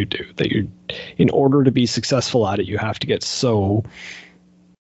thing you do. That in order to be successful at it, you have to get so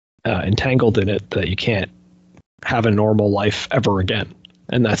entangled in it that you can't have a normal life ever again.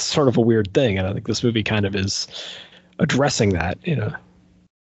 And that's sort of a weird thing. And I think this movie kind of is addressing that in a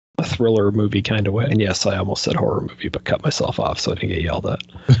thriller movie kind of way. And yes, I almost said horror movie, but cut myself off so I didn't get yelled at.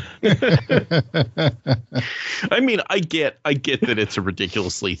 I mean, I get that it's a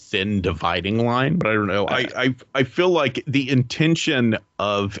ridiculously thin dividing line, but I don't know. I feel like the intention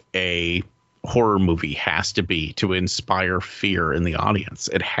of a horror movie has to be to inspire fear in the audience.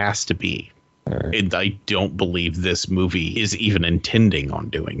 It has to be. Right. And I don't believe this movie is even intending on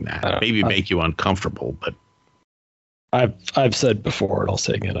doing that. Maybe make you uncomfortable, but I've said before, and I'll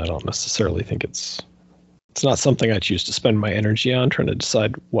say again, I don't necessarily think it's not something I choose to spend my energy on trying to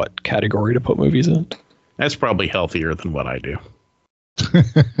decide what category to put movies in. That's probably healthier than what I do.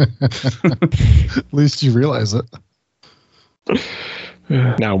 At least you realize it.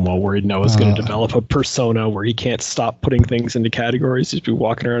 Now I'm all worried Noah's going to develop a persona where he can't stop putting things into categories. He's be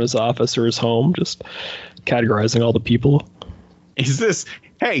walking around his office or his home, just categorizing all the people. Is this,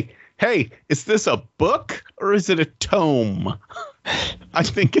 hey, is this a book or is it a tome? I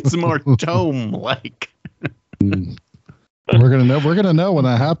think it's more tome-like. We're gonna know when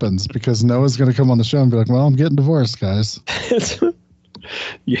that happens, because Noah's gonna come on the show and be like, "Well, I'm getting divorced, guys."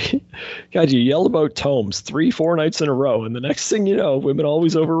 God, you yell about tomes 3-4 nights in a row, and the next thing you know, women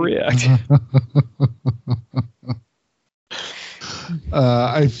always overreact.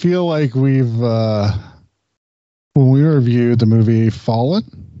 I feel like we've when we reviewed the movie Fallen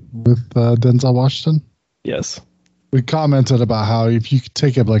with Denzel Washington. Yes. We commented about how if you could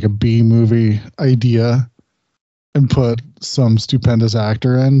take a B movie idea and put some stupendous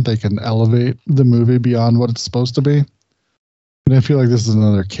actor in, they can elevate the movie beyond what it's supposed to be. And I feel like this is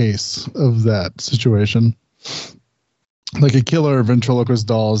another case of that situation. Like A Killer Ventriloquist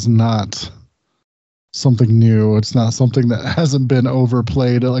Doll is not something new. It's not something that hasn't been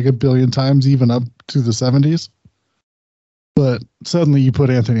overplayed like a billion times, even up to the 70s. But suddenly you put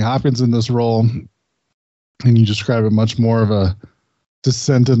Anthony Hopkins in this role and you describe it much more of a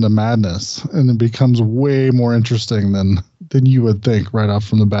descent into madness, and it becomes way more interesting than you would think right off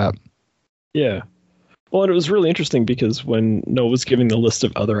from the bat. Yeah. Well, and it was really interesting because when Noah was giving the list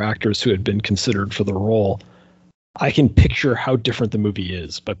of other actors who had been considered for the role, I can picture how different the movie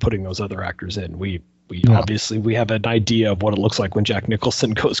is by putting those other actors in. We obviously we have an idea of what it looks like when Jack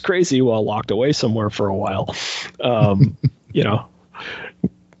Nicholson goes crazy while locked away somewhere for a while.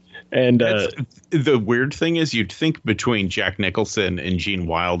 And the weird thing is, you'd think between Jack Nicholson and Gene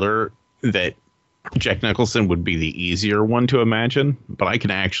Wilder that Jack Nicholson would be the easier one to imagine, but I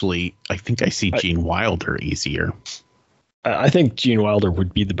think I see Gene Wilder easier. I think Gene Wilder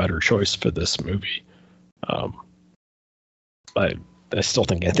would be the better choice for this movie. I still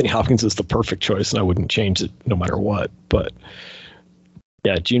think Anthony Hopkins is the perfect choice, and I wouldn't change it no matter what. But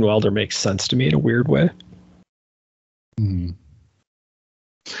Yeah, Gene Wilder makes sense to me in a weird way. Mm.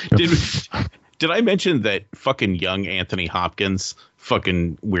 Did I mention that fucking young Anthony Hopkins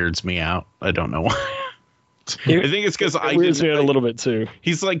fucking weirds me out? I don't know why. I think it's because I weirds me out a little bit too.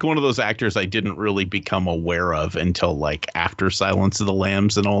 He's like one of those actors I didn't really become aware of until like after Silence of the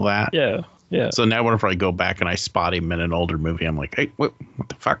Lambs and all that. Yeah, yeah. So now whenever I go back and I spot him in an older movie, I'm like, hey, what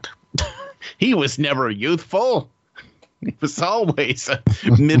the fuck? He was never youthful. He was always a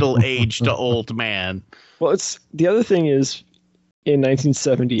middle-aged old man. Well, it's the other thing is, in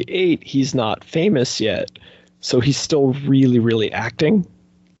 1978, he's not famous yet, so he's still really, really acting.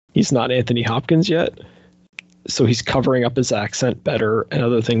 He's not Anthony Hopkins yet, so he's covering up his accent better and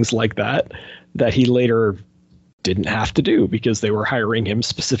other things like that he later didn't have to do because they were hiring him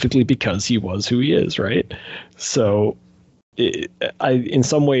specifically because he was who he is, right? So, in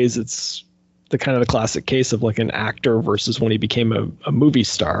some ways, it's the kind of the classic case of like an actor versus when he became a movie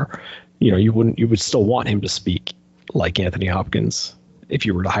star. You would still want him to speak like Anthony Hopkins if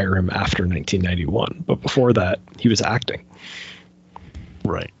you were to hire him after 1991. But before that, he was acting.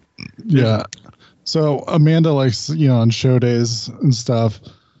 Right. Yeah. So Amanda likes, on show days and stuff,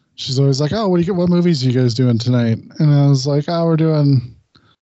 she's always like, oh, what movies are you guys doing tonight? And I was like, oh, we're doing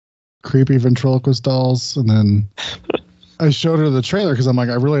creepy ventriloquist dolls. And then I showed her the trailer because I'm like,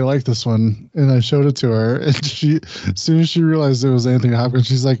 I really like this one. And I showed it to her. And as soon as she realized it was Anthony Hopkins,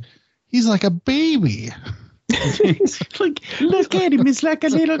 she's like, he's like a baby. Like, look at him. He's like a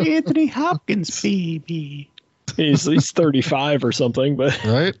little Anthony Hopkins baby. He's 35 or something, but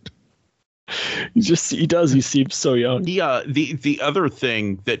right. He seems so young. Yeah. The other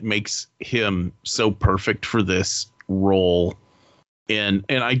thing that makes him so perfect for this role, and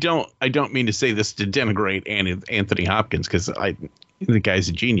I don't mean to say this to denigrate Anthony Hopkins because the guy's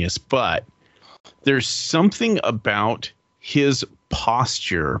a genius, but there's something about his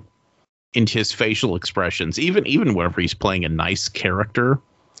posture and his facial expressions, even whenever he's playing a nice character,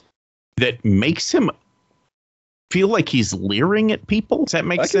 that makes him feel like he's leering at people. Does that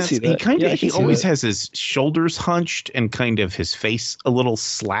make sense? He always has his shoulders hunched and kind of his face a little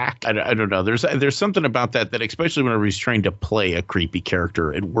slack. I don't know. There's something about that especially whenever he's trying to play a creepy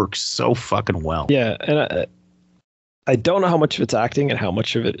character, it works so fucking well. Yeah, and I don't know how much of it's acting and how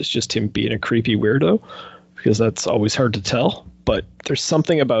much of it is just him being a creepy weirdo, because that's always hard to tell. But there's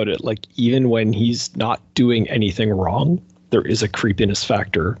something about it, like even when he's not doing anything wrong, there is a creepiness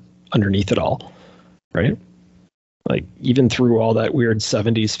factor underneath it all, right? Like even through all that weird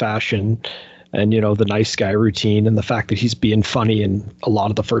 70s fashion and, the nice guy routine and the fact that he's being funny in a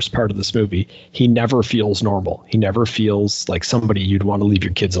lot of the first part of this movie, he never feels normal. He never feels like somebody you'd want to leave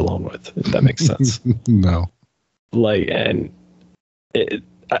your kids alone with, if that makes sense. No. I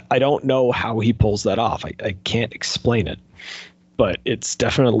don't know how he pulls that off. I can't explain it, but it's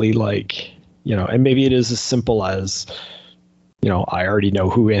definitely like, and maybe it is as simple as, I already know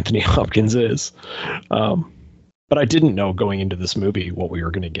who Anthony Hopkins is. But I didn't know going into this movie what we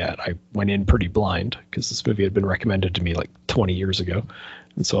were going to get. I went in pretty blind because this movie had been recommended to me like 20 years ago.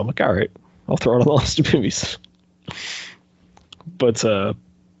 And so I'm like, all right, I'll throw it on the list of movies. But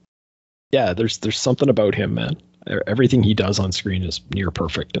yeah, there's something about him, man. Everything he does on screen is near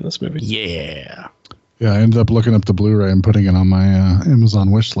perfect in this movie. Yeah. Yeah, I ended up looking up the Blu-ray and putting it on my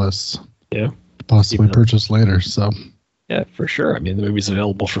Amazon wish list. Yeah. To possibly purchase later, so... Yeah, for sure. I mean, the movie's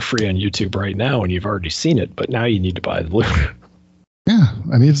available for free on YouTube right now, and you've already seen it, but now you need to buy the Blu-ray. Yeah,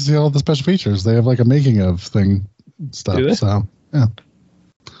 I need to see all the special features. They have like a making of thing stuff. So, yeah.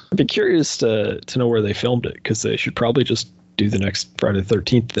 I'd be curious to know where they filmed it, because they should probably just do the next Friday the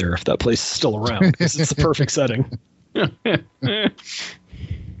 13th there if that place is still around, because it's the perfect setting.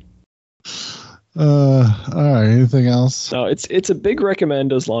 All right. Anything else? No, it's a big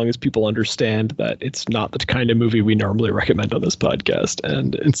recommend as long as people understand that it's not the kind of movie we normally recommend on this podcast,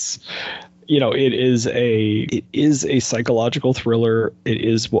 and it's it is a psychological thriller. It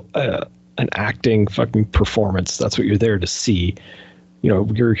is an acting fucking performance. That's what you're there to see.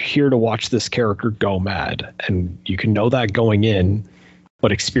 You're here to watch this character go mad, and you can know that going in,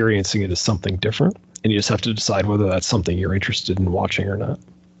 but experiencing it is something different, and you just have to decide whether that's something you're interested in watching or not.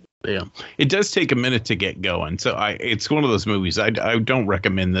 Yeah, it does take a minute to get going. So it's one of those movies. I don't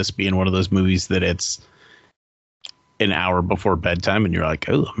recommend this being one of those movies that it's an hour before bedtime and you're like,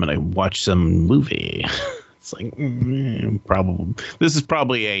 oh, I'm going to watch some movie. It's like, probably. This is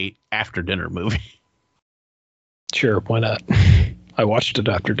probably a after dinner movie. Sure, why not? I watched it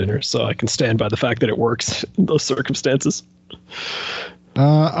after dinner, so I can stand by the fact that it works in those circumstances.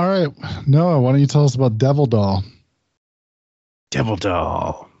 All right, Noah, why don't you tell us about Devil Doll? Devil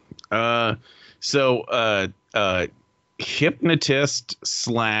Doll. So hypnotist /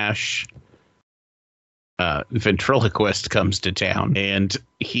 ventriloquist comes to town, and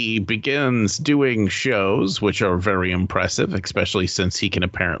he begins doing shows, which are very impressive, especially since he can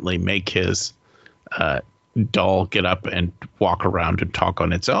apparently make his doll get up and walk around and talk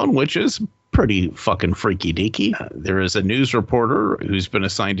on its own, which is pretty fucking freaky deaky. There is a news reporter who's been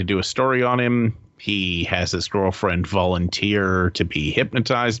assigned to do a story on him. He has his girlfriend volunteer to be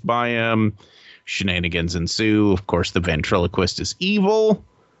hypnotized by him. Shenanigans ensue. Of course, the ventriloquist is evil.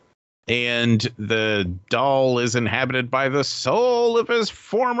 And the doll is inhabited by the soul of his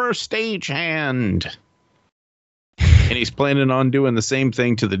former stagehand. And he's planning on doing the same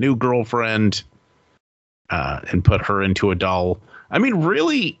thing to the new girlfriend and put her into a doll. I mean,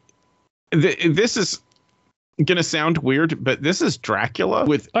 really, this is going to sound weird, but this is Dracula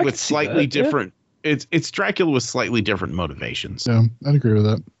with slightly different. Yeah. It's Dracula with slightly different motivations. Yeah, I'd agree with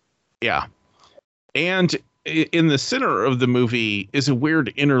that. Yeah. And in the center of the movie is a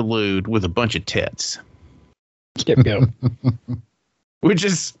weird interlude with a bunch of tits. Yep. Which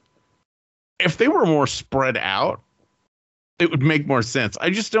is, if they were more spread out, it would make more sense. I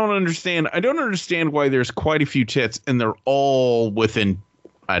just don't understand. I don't understand why there's quite a few tits and they're all within,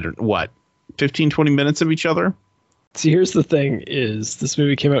 15, 20 minutes of each other. See, here's the thing is this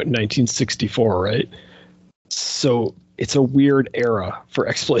movie came out in 1964, right? So it's a weird era for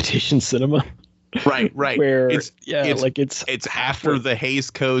exploitation cinema. Right. Where it's after the Hays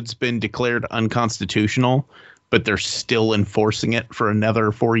Code's been declared unconstitutional, but they're still enforcing it for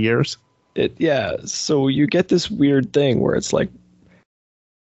another 4 years. So you get this weird thing where it's like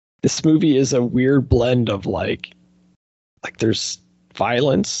this movie is a weird blend of like there's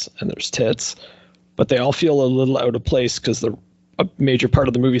violence and there's tits, but they all feel a little out of place because a major part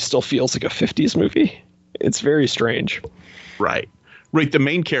of the movie still feels like a 50s movie. It's very strange. Right. The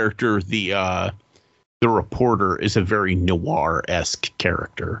main character, the reporter, is a very noir-esque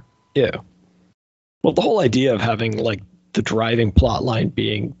character. Yeah. Well, the whole idea of having like the driving plot line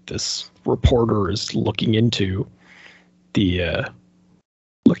being this reporter is looking into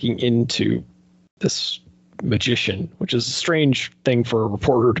this magician, which is a strange thing for a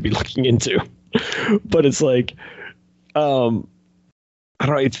reporter to be looking into. But it's like, I don't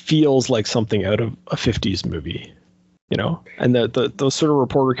know, it feels like something out of a 50s movie. You know, and those sort of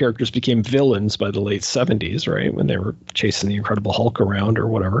reporter characters became villains by the late 70s, right? When they were chasing the Incredible Hulk around or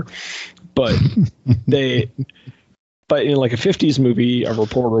whatever. But but in like a 50s movie, a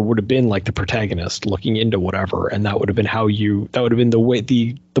reporter would have been like the protagonist looking into whatever. And that would have been the way,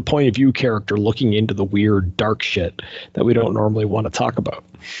 the point of view character looking into the weird, dark shit that we don't normally want to talk about.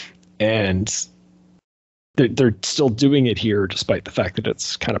 And they're still doing it here, despite the fact that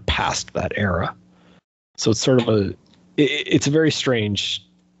it's kind of past that era. So it's sort of it's a very strange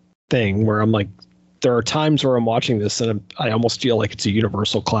thing where I'm like, there are times where I'm watching this and I almost feel like it's a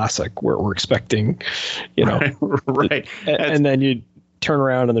Universal classic where we're expecting, right. And then you turn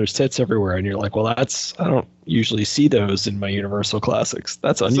around and there's tits everywhere and you're like, well, I don't usually see those in my Universal classics.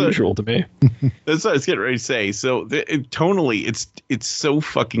 That's unusual to me. That's what I was getting ready to say. So tonally, it's so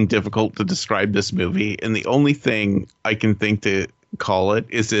fucking difficult to describe this movie. And the only thing I can think to call it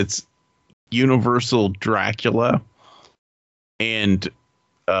is it's Universal Dracula and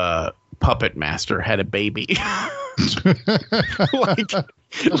Puppet Master had a baby.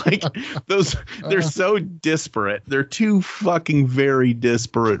 like those, they're so disparate. They're two fucking very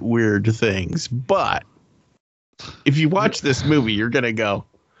disparate, weird things. But if you watch this movie, you're gonna go,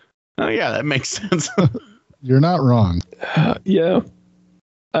 oh yeah, that makes sense. You're not wrong. Yeah,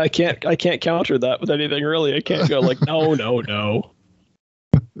 I can't counter that with anything really. I can't go like no.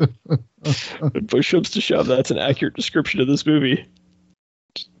 Push-ups to shove. That's an accurate description of this movie.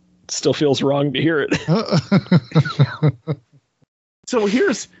 Still feels wrong to hear it. So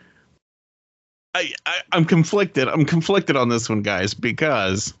I'm conflicted. I'm conflicted on this one, guys,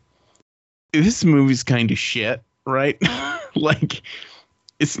 because this movie's kind of shit, right? Like,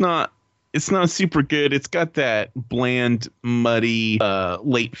 it's not super good. It's got that bland, muddy,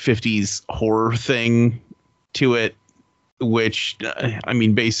 late 50s horror thing to it, which, I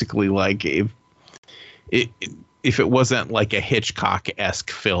mean, basically, like, if it wasn't like a Hitchcock-esque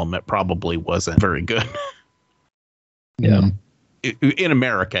film, it probably wasn't very good. Yeah. In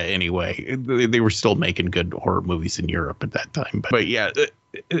America, anyway. They were still making good horror movies in Europe at that time. But yeah,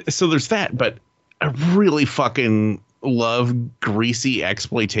 so there's that. But I really fucking love greasy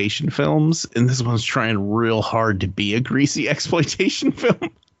exploitation films. And this one's trying real hard to be a greasy exploitation film.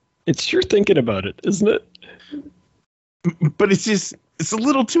 It's sure thinking about it, isn't it? But it's a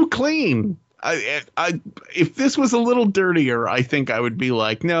little too clean. if this was a little dirtier, I think I would be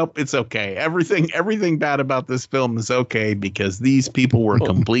like, nope, it's okay. Everything bad about this film is okay because these people were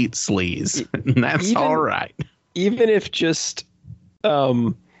complete sleaze. And that's all right. Even if just,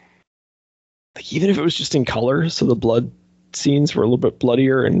 even if it was just in color, so the blood scenes were a little bit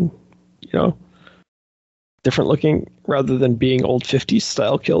bloodier and, different looking rather than being old 50s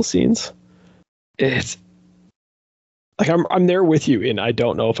style kill scenes. It's like I'm there with you in I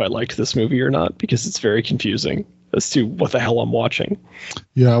don't know if I liked this movie or not because it's very confusing as to what the hell I'm watching.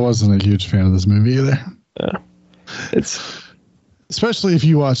 Yeah, I wasn't a huge fan of this movie either. Yeah. It's especially if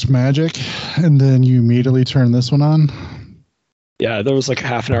you watch Magic and then you immediately turn this one on. Yeah, there was like a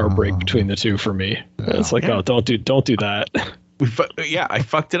half an hour break between the two for me. Yeah. It's like, oh, don't do that. I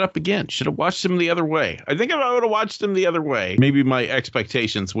fucked it up again. Should have watched them the other way. I think if I would have watched them the other way, maybe my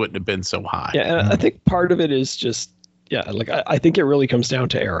expectations wouldn't have been so high. Yeah, and I think part of it is just, I think it really comes down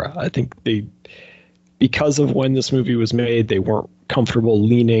to era. I think because of when this movie was made, they weren't comfortable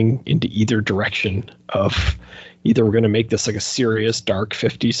leaning into either direction of either we're going to make this like a serious dark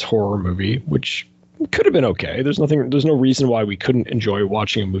 50s horror movie, which could have been okay. There's no reason why we couldn't enjoy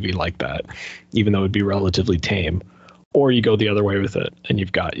watching a movie like that, even though it'd be relatively tame. Or you go the other way with it and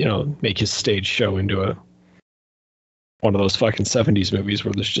you've got, make his stage show into one of those fucking 70s movies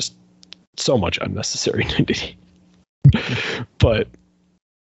where there's just so much unnecessary nudity. But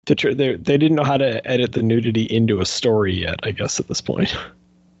they didn't know how to edit the nudity into a story yet, I guess, at this point.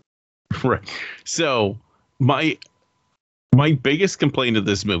 Right. So my biggest complaint of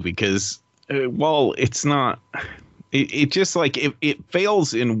this movie, because while it's not... It just like it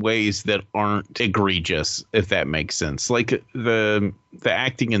fails in ways that aren't egregious, if that makes sense. Like the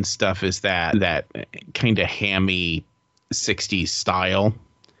acting and stuff is that kind of hammy 60s style,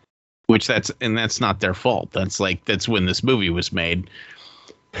 which that's not their fault. That's when this movie was made.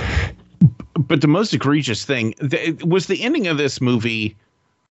 But the most egregious thing was the ending of this movie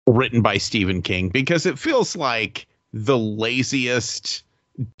written by Stephen King, because it feels like the laziest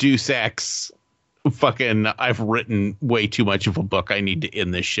Deus Ex fucking I've written way too much of a book, I need to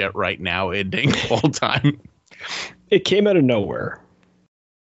end this shit right now ending all time. It came out of nowhere.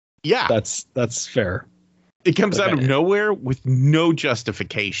 Yeah. That's fair. It comes out of nowhere with no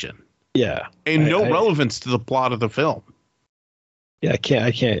justification. Yeah. And no relevance to the plot of the film. Yeah,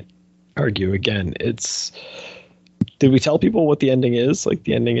 I can't argue again. Did we tell people what the ending is? Like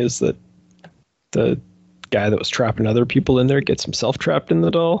the ending is that the guy that was trapping other people in there gets himself trapped in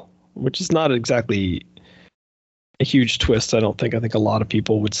the doll, which is not exactly a huge twist. I don't think. I think a lot of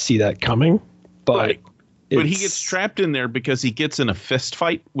people would see that coming, but right. But he gets trapped in there because he gets in a fist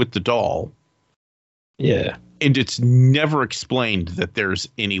fight with the doll. Yeah. And it's never explained that there's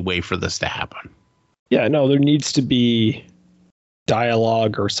any way for this to happen. Yeah, no, there needs to be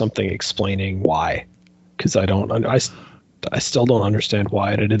dialogue or something explaining why. Because I still don't understand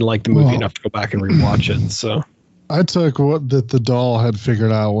why. And I didn't like the movie enough to go back and rewatch it. So I took that the doll had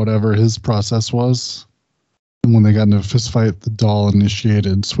figured out whatever his process was. And when they got into a fist fight, the doll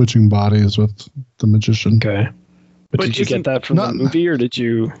initiated switching bodies with the magician. Okay. But did you get that from the movie, or did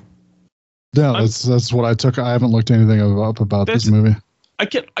you? No, that's what I took. I haven't looked anything up about this movie. I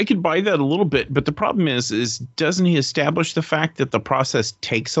could buy that a little bit, but the problem is doesn't he establish the fact that the process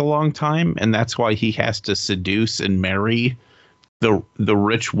takes a long time, and that's why he has to seduce and marry the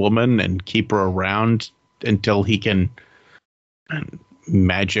rich woman and keep her around until he can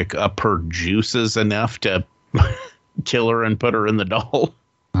magic up her juices enough to kill her and put her in the doll?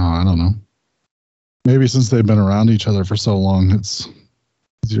 Oh, I don't know. Maybe since they've been around each other for so long, it's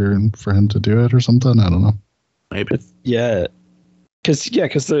easier for him to do it or something. I don't know. Maybe. Yeah. Because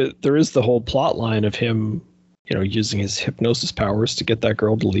there is the whole plot line of him, using his hypnosis powers to get that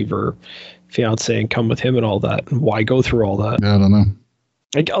girl to leave her fiance and come with him and all that. And why go through all that? Yeah, I don't know.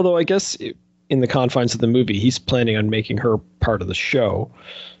 Although I guess in the confines of the movie, he's planning on making her part of the show.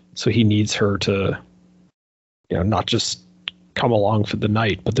 So he needs her to, not just come along for the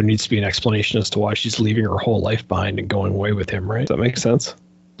night, but there needs to be an explanation as to why she's leaving her whole life behind and going away with him, right? Does that make sense?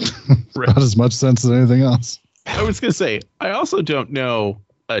 Not as much sense as anything else. I was going to say, I also don't know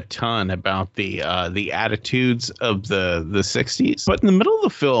a ton about the attitudes of the 60s, but in the middle of the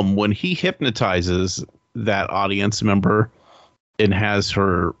film, when he hypnotizes that audience member and has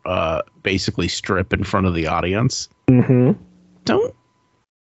her basically strip in front of the audience, wouldn't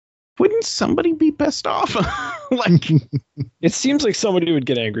somebody be pissed off? It seems like somebody would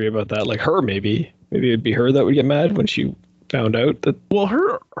get angry about that. Like her, maybe it'd be her that would get mad when she found out that. Well,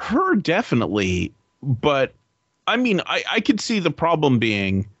 her definitely, but I mean, I could see the problem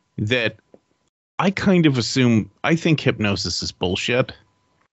being that I kind of assume, I think hypnosis is bullshit.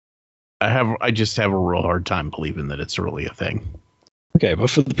 I just have a real hard time believing that it's really a thing. Okay, but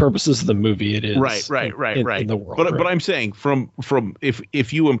for the purposes of the movie, it is right. In the world, but I'm saying from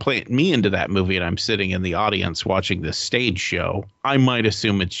if you implant me into that movie and I'm sitting in the audience watching this stage show, I might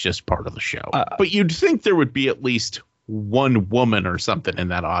assume it's just part of the show. But you'd think there would be at least one woman or something in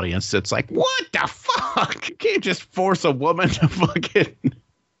that audience that's like, what the fuck? You can't just force a woman to fucking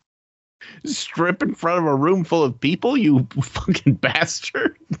strip in front of a room full of people, you fucking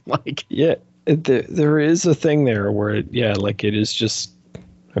bastard. Like, yeah. There is a thing there where it is just,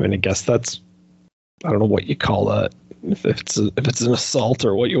 I mean, I guess that's, I don't know what you call that, if it's an assault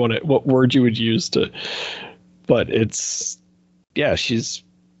or what word you would use but it's, yeah, she's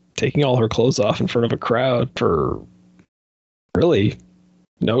taking all her clothes off in front of a crowd for really,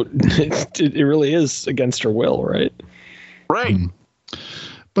 it really is against her will, right? Right.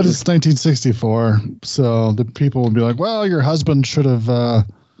 But it's 1964, so the people would be like, well, your husband should have,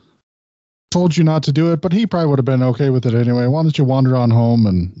 told you not to do it, but he probably would have been okay with it anyway. Why don't you wander on home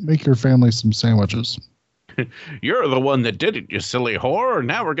and make your family some sandwiches? You're the one that did it, you silly whore.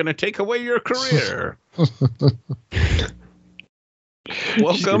 Now we're going to take away your career.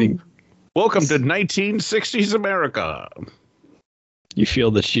 Welcome to 1960s America. You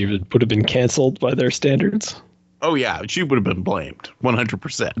feel that she would have been canceled by their standards? Oh, yeah. She would have been blamed 100%.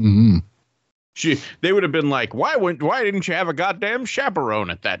 Mm-hmm. They would have been like, why didn't you have a goddamn chaperone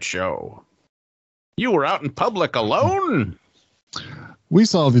at that show? You were out in public alone. We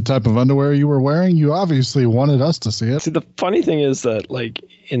saw the type of underwear you were wearing. You obviously wanted us to see it. See, the funny thing is that, like,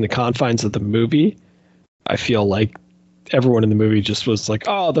 in the confines of the movie, I feel like everyone in the movie just was like,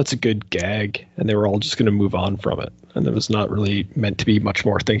 oh, that's a good gag. And they were all just going to move on from it. And there was not really meant to be much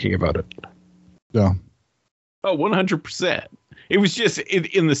more thinking about it. Yeah. Oh, 100%. It was just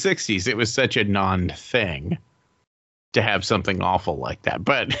in the 60s. It was such a non-thing to have something awful like that.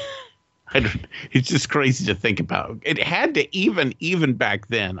 But it's just crazy to think about. It had to even back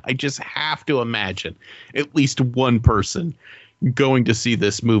then. I just have to imagine at least one person going to see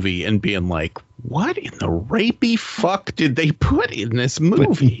this movie and being like, what in the rapey fuck did they put in this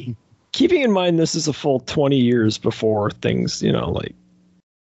movie? Keeping in mind, this is a full 20 years before things,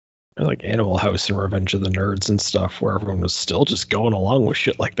 like Animal House and Revenge of the Nerds and stuff, where everyone was still just going along with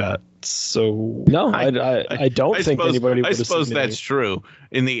shit like that. So no, I don't think anybody would have. I suppose that's true.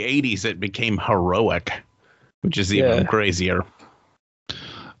 In the 80s, it became heroic, which is even crazier.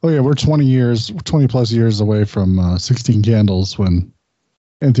 Oh yeah, we're 20 plus years away from 16 Candles, when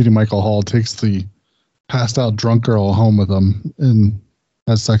Anthony Michael Hall takes the passed out drunk girl home with him and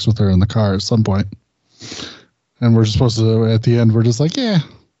has sex with her in the car at some point. And we're supposed to, at the end, we're just like, yeah.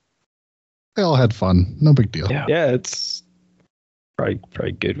 They all had fun. No big deal. Yeah, it's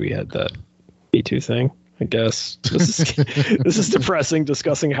probably good we had that Me-Too thing, I guess. This is depressing,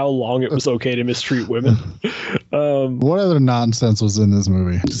 discussing how long it was okay to mistreat women. What other nonsense was in this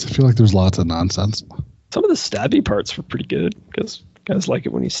movie? I feel like there's lots of nonsense. Some of the stabby parts were pretty good, because guys like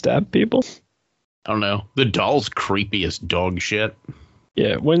it when you stab people. I don't know. The doll's creepy as dog shit.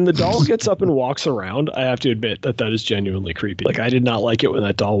 Yeah, when the doll gets up and walks around, I have to admit that is genuinely creepy. Like, I did not like it when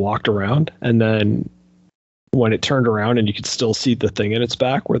that doll walked around, and then when it turned around and you could still see the thing in its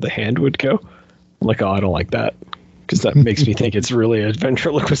back where the hand would go, I'm like, oh, I don't like that, because that makes me think it's really a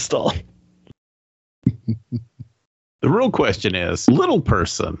ventriloquist doll. The real question is, little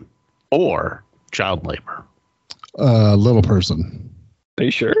person or child labor? Little person. Are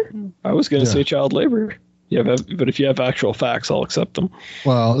you sure? I was going to say child labor. But if you have actual facts, I'll accept them.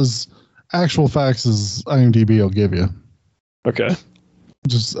 Well, as actual facts as IMDb will give you. Okay.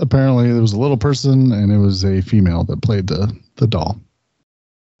 Just apparently there was a little person and it was a female that played the doll.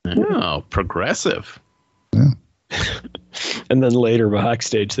 Oh, progressive. Yeah. And then later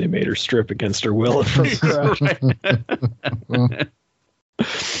backstage they made her strip against her will in front of the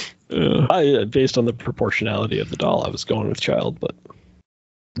crowd. Based on the proportionality of the doll, I was going with child, but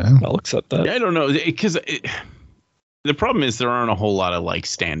yeah. I'll accept that. I don't know, because the problem is there aren't a whole lot of like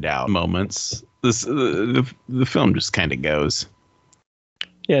standout moments. The film just kind of goes.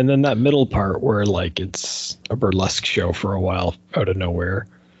 Yeah, and then that middle part where like it's a burlesque show for a while out of nowhere.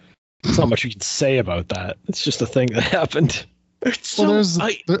 There's not much you can say about that. It's just a thing that happened. I just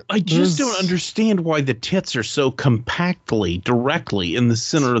don't understand why the tits are so directly in the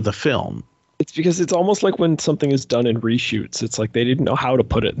center of the film. It's because it's almost like when something is done in reshoots, it's like they didn't know how to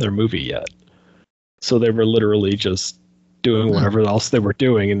put it in their movie yet. So they were literally just doing whatever else they were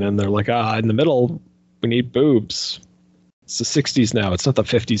doing. And then they're like, in the middle, we need boobs. It's the 60s now. It's not the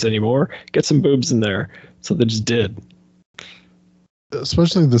 50s anymore. Get some boobs in there. So they just did.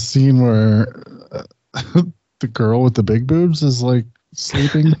 Especially the scene where the girl with the big boobs is like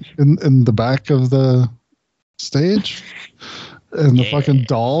sleeping in the back of the stage, and the fucking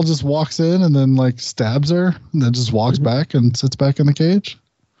doll just walks in and then like stabs her and then just walks back and sits back in the cage.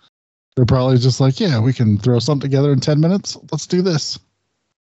 They're probably just like, yeah, we can throw something together in 10 minutes. Let's do this.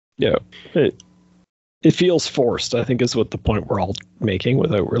 Yeah. It feels forced, I think, is what the point we're all making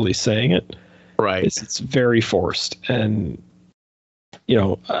without really saying it. Right. It's very forced. And,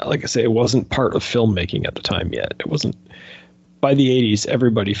 like I say, it wasn't part of filmmaking at the time yet. It wasn't. By the 80s,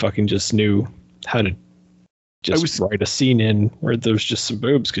 everybody fucking just knew how to write a scene in where there's just some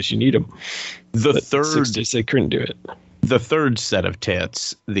boobs because you need them. The third 60s, they couldn't do it. The third set of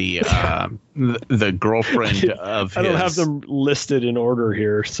tits, the girlfriend of I don't have them listed in order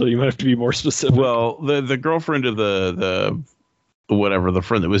here, so you might have to be more specific. Well, the girlfriend of the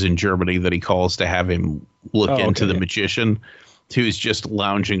friend that was in Germany that he calls to have him look into the magician, who's just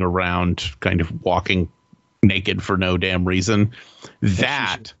lounging around, kind of walking naked for no damn reason.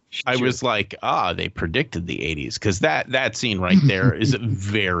 I was like, they predicted the 80s, because that scene right there is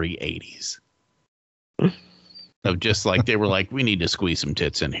very 80s. Of just like, they were like, we need to squeeze some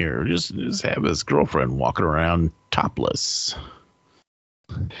tits in here. Just have his girlfriend walking around topless.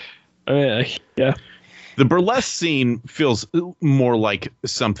 Yeah. The burlesque scene feels more like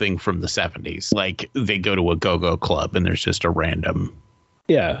something from the 70s. Like they go to a go-go club and there's just a random.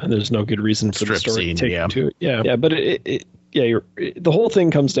 Yeah. And there's no good reason for the story scene, to take you to it. Yeah. Yeah. But the whole thing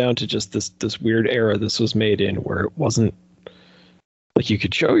comes down to just this weird era this was made in, where it wasn't like you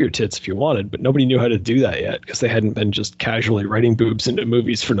could show your tits if you wanted, but nobody knew how to do that yet because they hadn't been just casually writing boobs into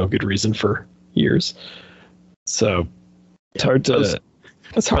movies for no good reason for years. So it's hard to,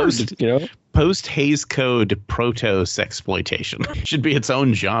 Post Hays Code proto-sexploitation should be its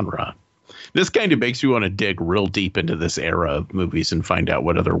own genre. This kind of makes me want to dig real deep into this era of movies and find out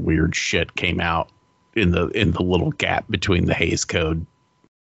what other weird shit came out in the little gap between the Hays Code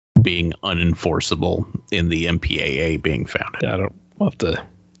being unenforceable and the MPAA being founded. Yeah, we'll have to.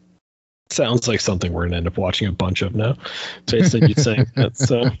 Sounds like something we're gonna end up watching a bunch of now, based on you saying that.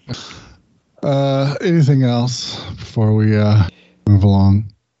 So, anything else before we move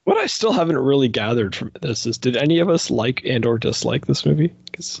along? What I still haven't really gathered from this is, did any of us like and or dislike this movie?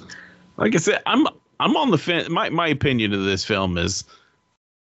 Because, like I said, I'm on the fence. My opinion of this film is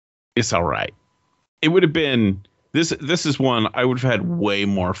it's all right. It would have been. This is one I would have had way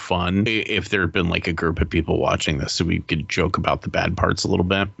more fun if there had been like a group of people watching this so we could joke about the bad parts a little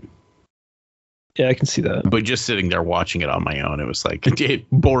bit. Yeah, I can see that. But just sitting there watching it on my own, it was like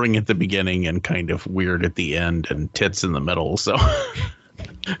boring at the beginning and kind of weird at the end and tits in the middle. So I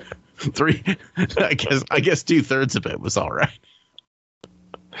guess 2/3 of it was all right.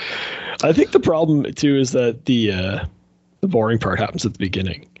 I think the problem too is that the boring part happens at the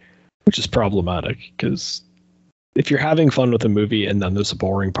beginning, which is problematic because if you're having fun with a movie and then there's a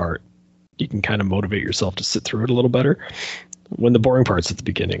boring part, you can kind of motivate yourself to sit through it a little better. When the boring part's at the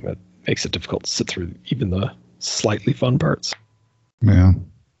beginning, that makes it difficult to sit through even the slightly fun parts. Yeah,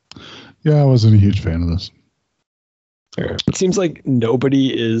 I wasn't a huge fan of this. It seems like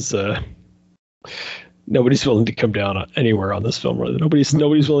nobody's willing to come down anywhere on this film. Rather, nobody's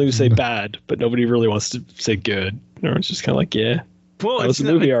willing to say bad, but nobody really wants to say good. Everyone's just kind of like, yeah. Well, it's a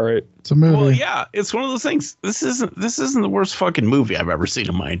movie, all right. It's a movie. Well, yeah, it's one of those things. This isn't the worst fucking movie I've ever seen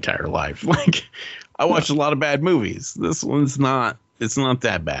in my entire life. Like, I watched a lot of bad movies. This one's not. It's not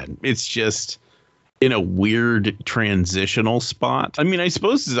that bad. It's just in a weird transitional spot. I mean, I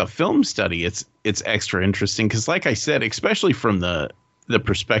suppose as a film study, it's extra interesting because, like I said, especially from the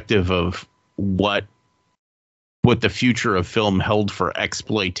perspective of what the future of film held for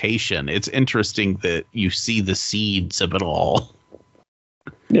exploitation, it's interesting that you see the seeds of it all.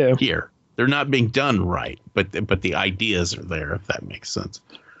 Yeah. Here, they're not being done right, but the ideas are there, if that makes sense.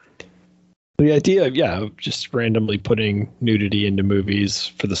 The idea of just randomly putting nudity into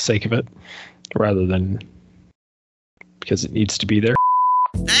movies for the sake of it, rather than because it needs to be there.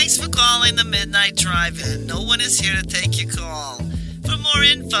 Thanks for calling the Midnight Drive-In. No one is here to take your call. For more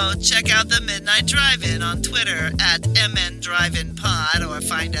info, check out the Midnight Drive-In on Twitter at MNDriveInPod or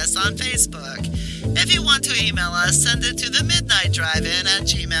find us on Facebook. If you want to email us, send it to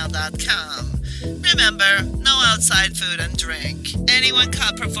themidnightdrivein@gmail.com. Remember, no outside food and drink. Anyone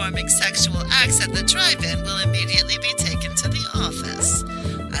caught performing sexual acts at the drive-in will immediately be taken to the office.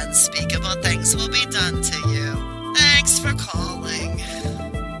 Unspeakable things will be done to you. Thanks for calling.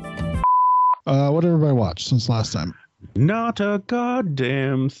 What did everybody watch since last time? Not a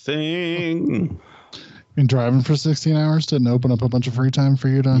goddamn thing. Been driving for 16 hours, didn't open up a bunch of free time for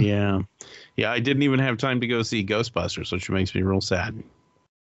you to... Yeah, I didn't even have time to go see Ghostbusters, which makes me real sad.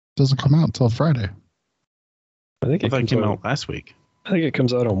 Doesn't come out until Friday. I think it came out last week. I think it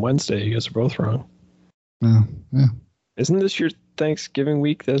comes out on Wednesday. You guys are both wrong. Yeah. Isn't this your Thanksgiving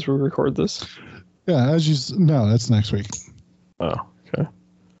week as we record this? Yeah, no, that's next week. Oh, okay.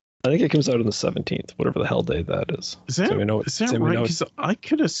 I think it comes out on the 17th, whatever the hell day that is. Is that right? Because I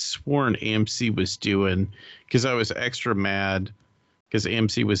could have sworn AMC was doing, because I was extra mad because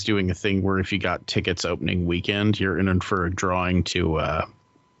AMC was doing a thing where if you got tickets opening weekend, you're in for a drawing to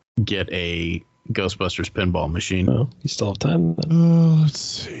get a Ghostbusters pinball machine. Oh, you still have time then. Let's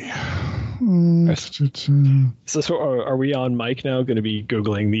see. So are we on mic now going to be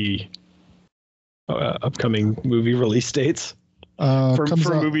Googling the upcoming movie release dates for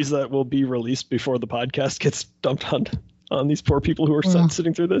movies that will be released before the podcast gets dumped on these poor people who are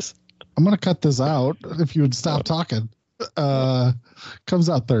sitting through this? I'm going to cut this out if you would stop talking. Comes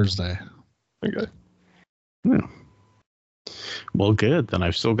out Thursday. Okay. Yeah. Well, good. Then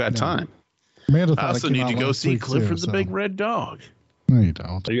I've still got time. Amanda I also need to go see Clifford the Big Red Dog. No, you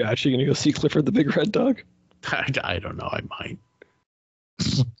don't. Are you actually going to go see Clifford the Big Red Dog? I don't know. I might.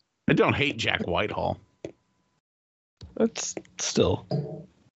 I don't hate Jack Whitehall. That's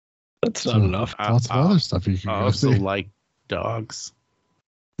not enough. Lots of other stuff you can I go also see. like dogs.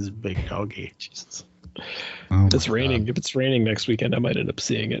 He's a big doggy. Jesus. Oh It's raining. If it's raining next weekend, I might end up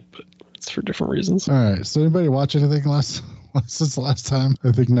seeing it, but it's for different reasons. All right. So anybody watch anything since the last time?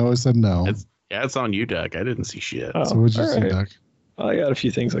 I think Noah said no. It's on you, Doug. I didn't see shit. Oh, so what'd you see, right. Doug? I got a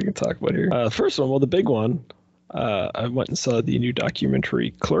few things I can talk about here. The first one, the big one, I went and saw the new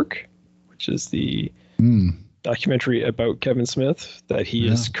documentary Clerk, which is the documentary about Kevin Smith that he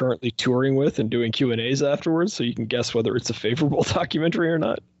is currently touring with and doing Q&As afterwards, so you can guess whether it's a favorable documentary or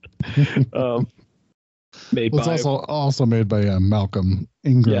not. It's also made by Malcolm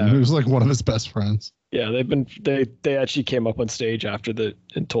Ingram, who's like one of his best friends. Yeah, they actually came up on stage after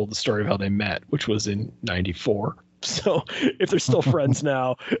and told the story of how they met, which was in '94. So if they're still friends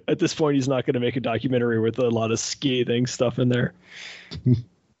now, at this point, he's not going to make a documentary with a lot of scathing stuff in there.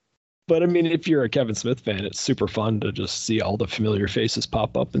 But I mean, if you're a Kevin Smith fan, it's super fun to just see all the familiar faces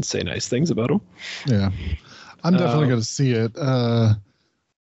pop up and say nice things about him. Yeah, I'm definitely going to see it.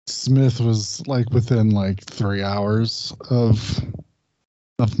 Smith was like within like 3 hours of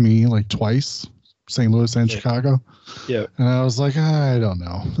me, like twice, St. Louis and Chicago. Yeah. And I was like, I don't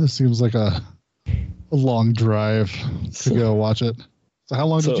know. This seems like a long drive to go watch it. So how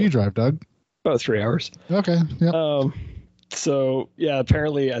long did you drive, Doug? About 3 hours. Okay. Yeah. So yeah,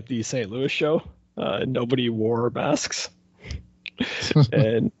 apparently at the St. Louis show, nobody wore masks,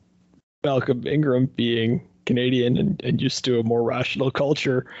 and Malcolm Ingram, being Canadian and used to a more rational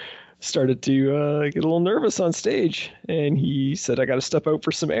culture, started to get a little nervous on stage, and he said, "I got to step out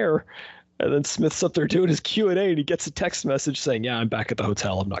for some air." And then Smith's up there doing his Q&A, and he gets a text message saying, "Yeah, I'm back at the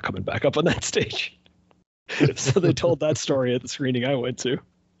hotel. I'm not coming back up on that stage." So they told that story at the screening I went to.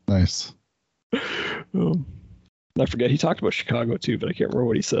 Nice. I forget, he talked about Chicago too, but I can't remember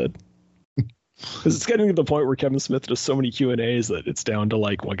what he said. Because it's getting to the point where Kevin Smith does so many Q&As that it's down to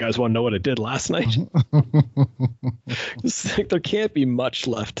like, well, guys want to know what I did last night? It's like, there can't be much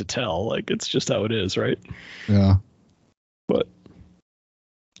left to tell. Like, it's just how it is, right? Yeah. But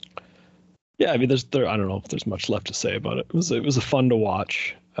yeah, I mean, I don't know if there's much left to say about it. It was a fun to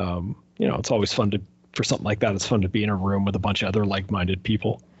watch. It's always fun for something like that. It's fun to be in a room with a bunch of other like-minded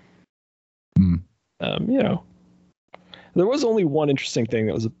people. There was only one interesting thing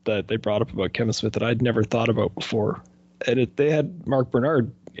that they brought up about Kevin Smith that I'd never thought about before. And they had Mark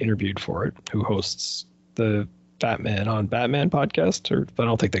Bernard interviewed for it, who hosts the Batman on Batman podcast, or I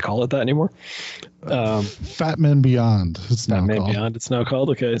don't think they call it that anymore. Fat Man Beyond. It's now Batman called. Beyond. It's now called.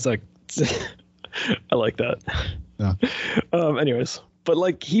 Okay, it's like I like that. Yeah. Anyways, but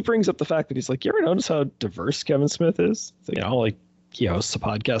like he brings up the fact that he's like, you ever notice how diverse Kevin Smith is? Like he hosts a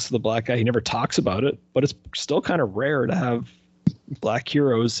podcast with a black guy. He never talks about it, but it's still kind of rare to have black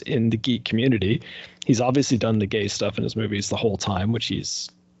heroes in the geek community. He's obviously done the gay stuff in his movies the whole time, which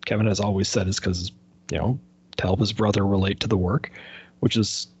Kevin has always said is because, to help his brother relate to the work, which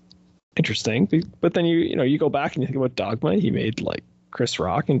is interesting. But then you go back and you think about Dogma. He made like Chris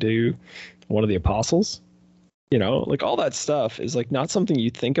Rock into one of the Apostles. Like all that stuff is like not something you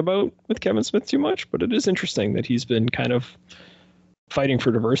think about with Kevin Smith too much, but it is interesting that he's been kind of fighting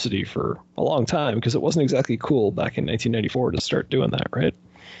for diversity for a long time, because it wasn't exactly cool back in 1994 to start doing that, right?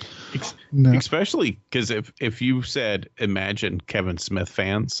 No. Especially because if you said imagine Kevin Smith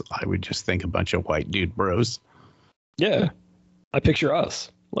fans, I would just think a bunch of white dude bros. Yeah, I picture us.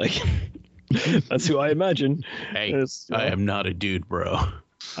 Like that's who I imagine. Hey, I am not a dude bro.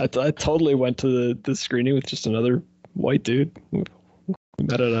 I totally went to the screening with just another white dude. We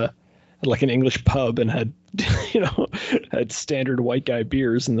met at like an English pub and had had standard white guy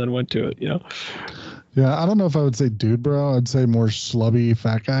beers and then went to it. Yeah, I don't know if I would say dude bro. I'd say more schlubby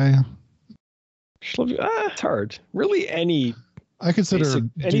fat guy. Schlubby, it's hard. Really, I consider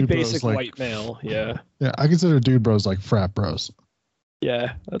any basic white male. Yeah. Yeah, I consider dude bros like frat bros.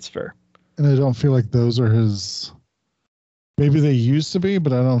 Yeah, that's fair. And I don't feel like those are his. Maybe they used to be,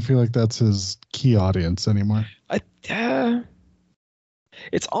 but I don't feel like that's his key audience anymore.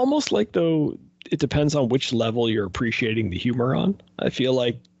 It's almost like, though, it depends on which level you're appreciating the humor on. I feel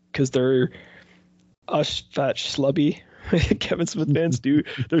like because they're us fat schlubby Kevin Smith fans do.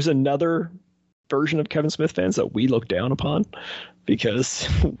 There's another version of Kevin Smith fans that we look down upon because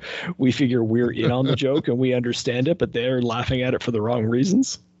we figure we're in on the joke and we understand it, but they're laughing at it for the wrong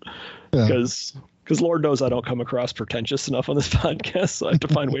reasons. Because Lord knows I don't come across pretentious enough on this podcast, so I have to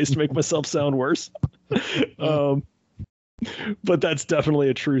find ways to make myself sound worse. But that's definitely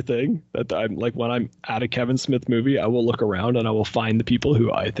a true thing. That I'm like, when I'm at a Kevin Smith movie, I will look around and I will find the people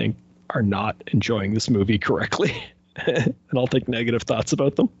who I think are not enjoying this movie correctly, and I'll think negative thoughts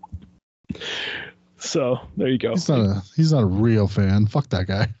about them. So there you go. He's not a real fan. Fuck that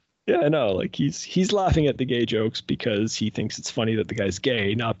guy. Yeah, I know. Like he's laughing at the gay jokes because he thinks it's funny that the guy's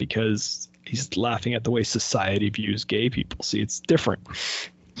gay, not because he's laughing at the way society views gay people. See, it's different.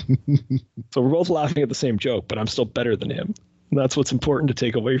 So we're both laughing at the same joke, but I'm still better than him. And that's what's important to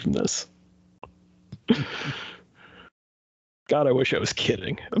take away from this. God, I wish I was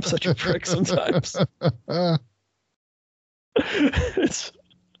kidding. I'm such a prick sometimes.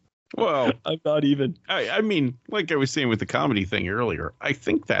 Well, I'm not even. I mean, like I was saying with the comedy thing earlier, I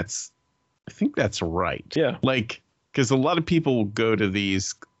think that's right. Yeah. Like, because a lot of people will go to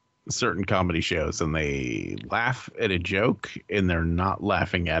these certain comedy shows and they laugh at a joke and they're not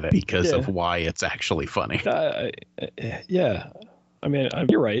laughing at it because of why it's actually funny. Yeah. I mean,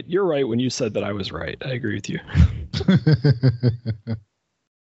 you're right. You're right when you said that I was right. I agree with you.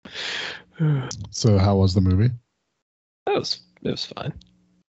 So how was the movie? It was fine.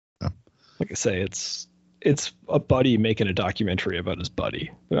 Yeah. Like I say, it's a buddy making a documentary about his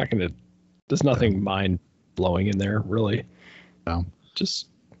buddy. There's nothing mind blowing in there, really. No. Just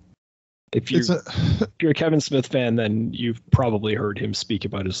if you're a Kevin Smith fan, then you've probably heard him speak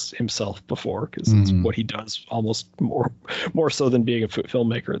about himself before, because it's what he does almost more so than being a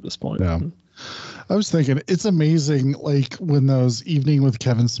filmmaker at this point. Yeah. I was thinking it's amazing, like when those Evening with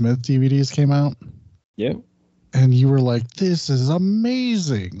Kevin Smith DVDs came out. Yeah. And you were like, this is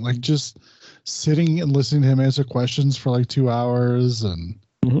amazing. Like just sitting and listening to him answer questions for like 2 hours and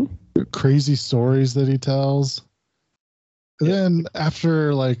crazy stories that he tells. And then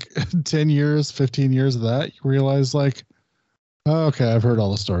after like 10 years, 15 years of that, you realize like, oh, okay, I've heard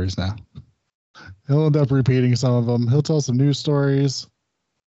all the stories now. He'll end up repeating some of them. He'll tell some new stories.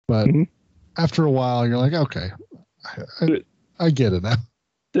 But after a while, you're like, okay, I get it now.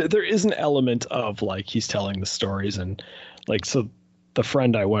 There is an element of like he's telling the stories, and like, so the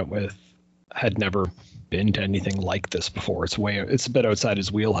friend I went with had never been to anything like this before. It's a bit outside his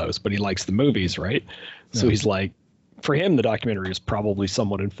wheelhouse, but he likes the movies, right? Yeah. So he's like, for him, the documentary is probably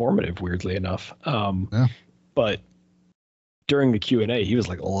somewhat informative, weirdly enough. But during the Q&A, he was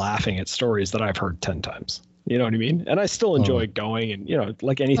like laughing at stories that I've heard 10 times. You know what I mean? And I still enjoy going, and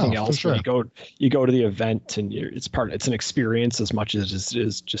like anything else, sure. you go to the event and it's an experience as much as it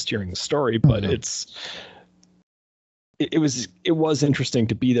is just hearing the story. But it was interesting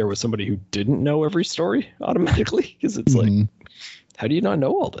to be there with somebody who didn't know every story automatically, because it's like, how do you not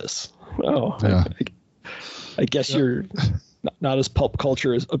know all this? Oh, yeah. I guess you're not as pulp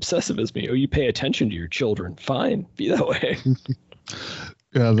culture as obsessive as me. Oh, you pay attention to your children. Fine, be that way.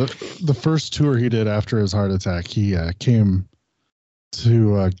 Yeah, the first tour he did after his heart attack, he came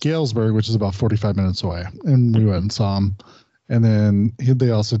to Galesburg, which is about 45 minutes away, and we went and saw him. And then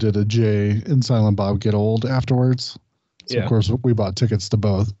they also did a Jay and Silent Bob Get Old afterwards. So, of course, we bought tickets to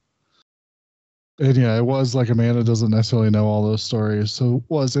both. And yeah, it was like Amanda doesn't necessarily know all those stories. So it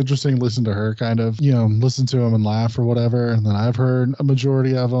was interesting to listen to her kind of, listen to him and laugh or whatever. And then I've heard a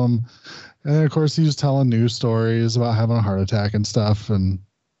majority of them. And then, of course, he was telling news stories about having a heart attack and stuff. And,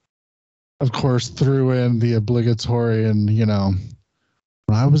 of course, threw in the obligatory and,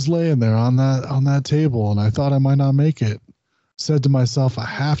 when I was laying there on that table and I thought I might not make it, said to myself, I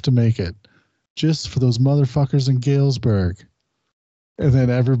have to make it just for those motherfuckers in Galesburg. And then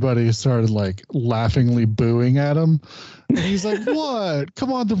everybody started like laughingly booing at him. And he's like, what?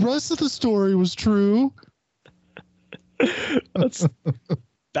 Come on, the rest of the story was true.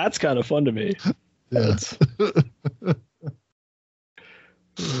 That's kind of fun to me. Yeah.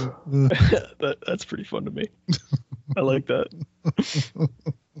 That's pretty fun to me. I like that.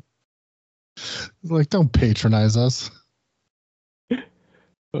 Like, don't patronize us.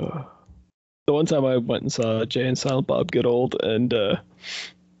 The one time I went and saw Jay and Silent Bob Get Old, and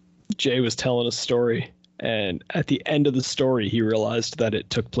Jay was telling a story, and at the end of the story, he realized that it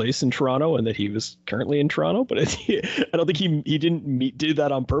took place in Toronto and that he was currently in Toronto. But I don't think he didn't do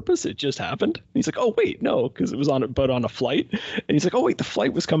that on purpose. It just happened. And he's like, "Oh wait, no," because it was on a flight. And he's like, "Oh wait, the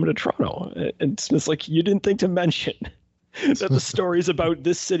flight was coming to Toronto." And Smith's like, "You didn't think to mention that the story's about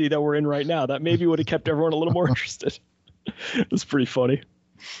this city that we're in right now. That maybe would have kept everyone a little more interested." It was pretty funny.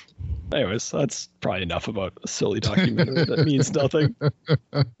 Anyways, that's probably enough about a silly documentary that means nothing.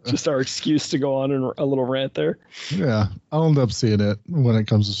 Just our excuse to go on a little rant there. Yeah, I'll end up seeing it when it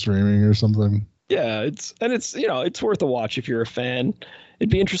comes to streaming or something. Yeah, it's worth a watch if you're a fan. It'd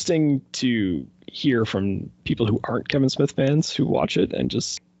be interesting to hear from people who aren't Kevin Smith fans who watch it and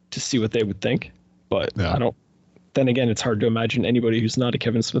just to see what they would think. But yeah. Then again, it's hard to imagine anybody who's not a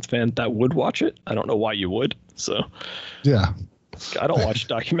Kevin Smith fan that would watch it. I don't know why you would. So yeah. I don't watch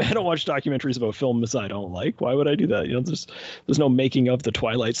documentaries about films I don't like. Why would I do that? There's no making of the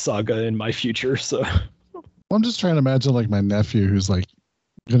Twilight Saga in my future. So I'm just trying to imagine like my nephew who's like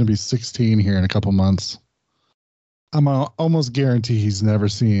going to be 16 here in a couple months. I'm almost guarantee he's never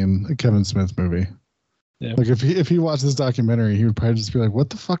seen a Kevin Smith movie. Yeah. Like if he watched this documentary, he would probably just be like, "What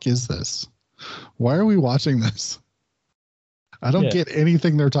the fuck is this? Why are we watching this? I don't get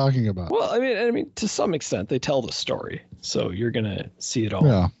anything they're talking about." Well, I mean, to some extent, they tell the story, so you're gonna see it all.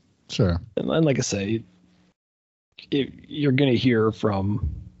 Yeah, sure. And like I say, you're gonna hear from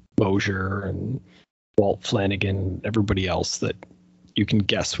Mosier and Walt Flanagan, and everybody else that you can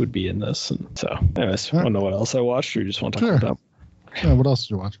guess would be in this. And so, anyways, I don't know what else I watched, or you just want to talk about that? Yeah, what else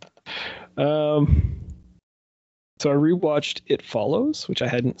did you watch? So I rewatched It Follows, which I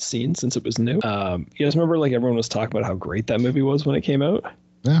hadn't seen since it was new. You guys remember like everyone was talking about how great that movie was when it came out?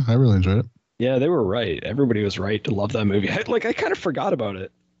 Yeah, I really enjoyed it. Yeah, they were right. Everybody was right to love that movie. I kind of forgot about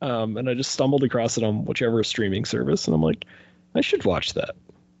it. And I just stumbled across it on whichever streaming service. And I'm like, I should watch that.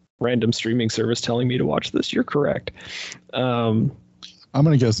 Random streaming service telling me to watch this. You're correct. I'm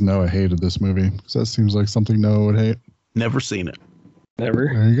going to guess Noah hated this movie because that seems like something Noah would hate. Never seen it. Never?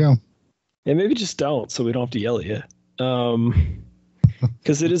 There you go. Yeah, maybe just don't, so we don't have to yell at you.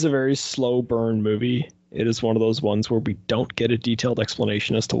 Because it is a very slow burn movie. It is one of those ones where we don't get a detailed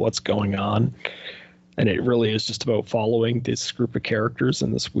explanation as to what's going on. And it really is just about following this group of characters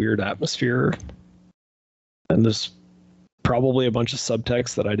in this weird atmosphere. And there's probably a bunch of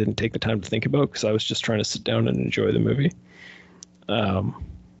subtext that I didn't take the time to think about because I was just trying to sit down and enjoy the movie. But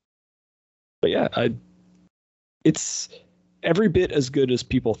yeah, it's every bit as good as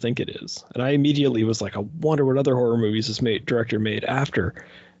people think it is. And I immediately was like, I wonder what other horror movies this director made after.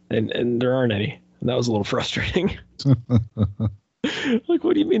 And there aren't any. And that was a little frustrating. Like,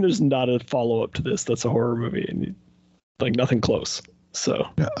 what do you mean there's not a follow-up to this that's a horror movie? And like nothing close. So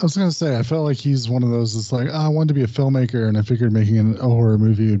yeah, I was going to say, I felt like he's one of those that's like, I wanted to be a filmmaker and I figured making a horror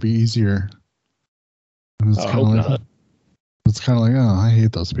movie would be easier. And it's kind of like, it's kind of like, oh, I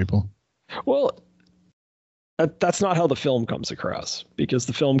hate those people. Well, that's not how the film comes across, because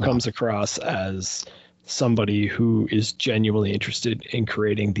the film comes across as somebody who is genuinely interested in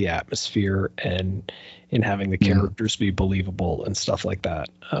creating the atmosphere and in having the characters be believable and stuff like that.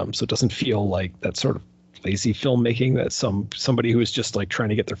 So it doesn't feel like that sort of lazy filmmaking that somebody who is just like trying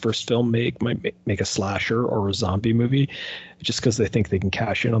to get their first film might make a slasher or a zombie movie just because they think they can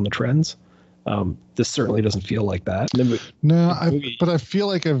cash in on the trends. This certainly doesn't feel like that. But I feel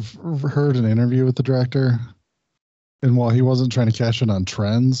like I've heard an interview with the director. And while he wasn't trying to cash in on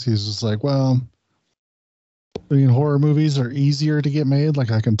trends, he's just like, well, I mean, horror movies are easier to get made.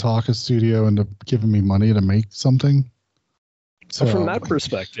 Like I can talk a studio into giving me money to make something. So from that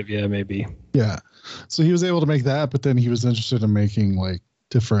perspective, yeah, maybe. Yeah. So he was able to make that, but then he was interested in making like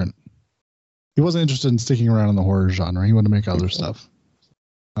different. He wasn't interested in sticking around in the horror genre. He wanted to make other stuff.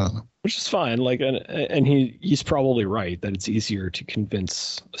 I don't know. Which is fine. Like, and he's probably right that it's easier to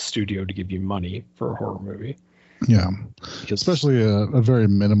convince a studio to give you money for a horror movie. Yeah, especially a very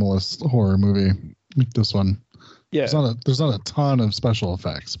minimalist horror movie like this one. Yeah, there's not a ton of special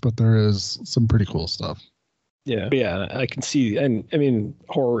effects, but there is some pretty cool stuff. Yeah, I can see, and I mean,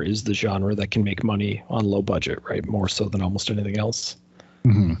 horror is the genre that can make money on low budget, right? More so than almost anything else.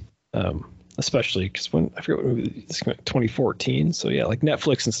 Mm-hmm. Especially because when I forget what movie this came out, 2014. So yeah, like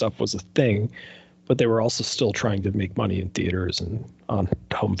Netflix and stuff was a thing, but they were also still trying to make money in theaters and on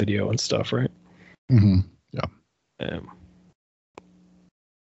home video and stuff, right? Mm-hmm. Yeah.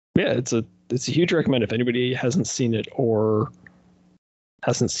 Yeah, it's a huge recommend if anybody hasn't seen it or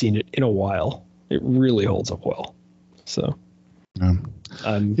hasn't seen it in a while. It really holds up well. So yeah.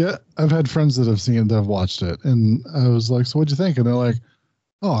 Yeah, I've had friends that have watched it, and I was like, "So what'd you think?" And they're like,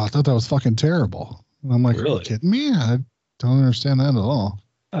 "Oh, I thought that was fucking terrible." And I'm like, really? Are you kidding me? I don't understand that at all.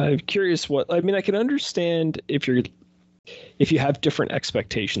 I'm curious I can understand if you have different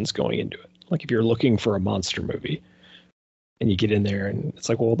expectations going into it. Like if you're looking for a monster movie and you get in there and it's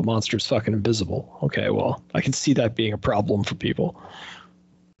like, well, the monster's fucking invisible. Okay, well, I can see that being a problem for people.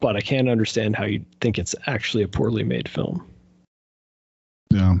 But I can't understand how you think it's actually a poorly made film.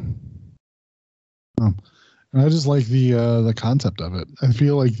 Yeah. And I just like the concept of it. I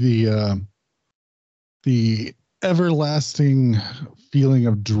feel like the everlasting feeling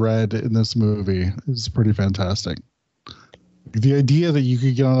of dread in this movie is pretty fantastic. The idea that you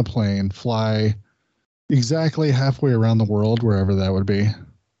could get on a plane, fly exactly halfway around the world, wherever that would be,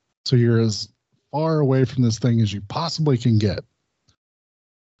 so you're as far away from this thing as you possibly can get.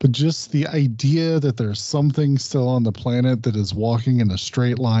 But just the idea that there's something still on the planet that is walking in a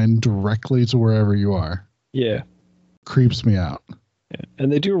straight line directly to wherever you are. Yeah. Creeps me out. Yeah.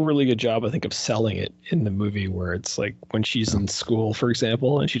 And they do a really good job, I think, of selling it in the movie where it's like when she's in school, for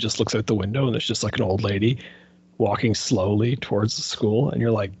example, and she just looks out the window and there's just like an old lady walking slowly towards the school. And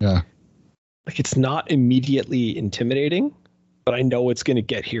you're like, yeah, like it's not immediately intimidating, but I know it's going to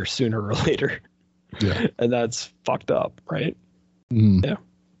get here sooner or later. Yeah. And that's fucked up, right? Mm. Yeah.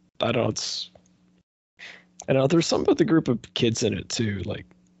 I don't know. There's something about the group of kids in it too. Like,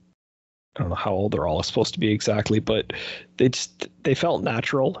 I don't know how old they're all supposed to be exactly, but they felt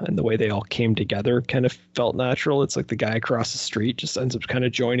natural, and the way they all came together kind of felt natural. It's like the guy across the street just ends up kind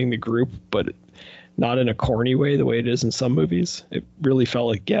of joining the group, but not in a corny way the way it is in some movies. It really felt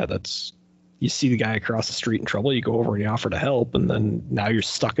like, yeah, you see the guy across the street in trouble, you go over and you offer to help, and then now you're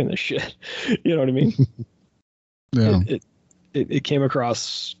stuck in this shit. You know what I mean? Yeah. It came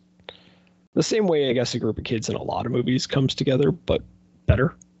across the same way, I guess, a group of kids in a lot of movies comes together, but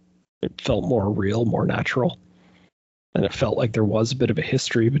better. It felt more real, more natural. And it felt like there was a bit of a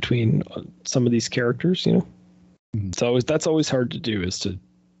history between some of these characters, you know? Mm-hmm. So that's always hard to do, is to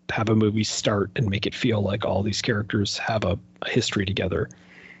have a movie start and make it feel like all these characters have a history together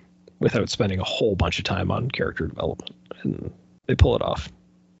without spending a whole bunch of time on character development. And they pull it off.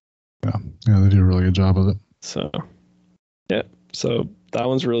 Yeah, they do a really good job of it. So, yeah. So that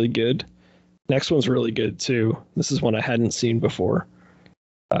one's really good. Next one's really good too. This is one I hadn't seen before.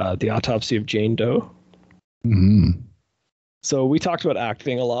 The Autopsy of Jane Doe. Mm-hmm. So we talked about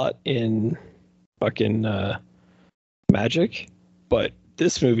acting a lot in fucking Magic, but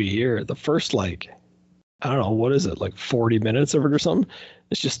this movie here, the first I don't know, what is it, like 40 minutes of it or something?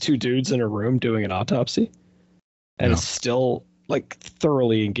 It's just two dudes in a room doing an autopsy, and it's still like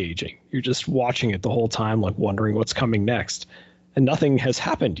thoroughly engaging. You're just watching it the whole time, like wondering what's coming next. And nothing has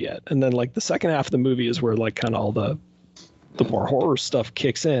happened yet. And then like the second half of the movie is where like kind of all the more horror stuff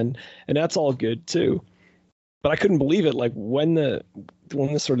kicks in, and that's all good too. But I couldn't believe it. Like when the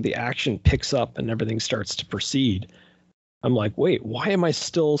sort of the action picks up and everything starts to proceed, I'm like, wait, why am I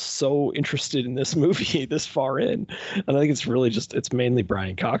still so interested in this movie this far in? And I think it's really it's mainly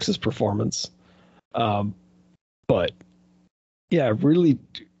Brian Cox's performance. But yeah, really,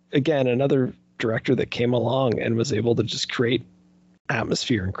 again, another director that came along and was able to just create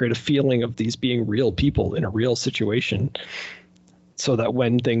atmosphere and create a feeling of these being real people in a real situation, so that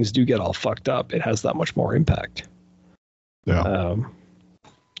when things do get all fucked up, it has that much more impact. Yeah.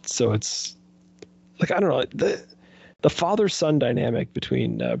 So it's like, I don't know, the father-son dynamic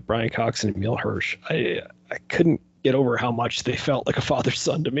between Brian Cox and Emile Hirsch, I couldn't get over how much they felt like a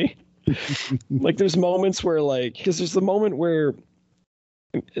father-son to me. Like there's moments where because there's the moment where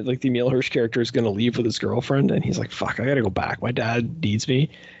like the Emile Hirsch character is going to leave with his girlfriend, and he's like, fuck, I got to go back. My dad needs me.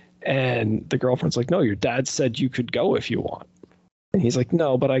 And the girlfriend's like, no, your dad said you could go if you want. And he's like,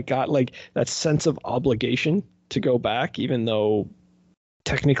 no, but I got like that sense of obligation to go back, even though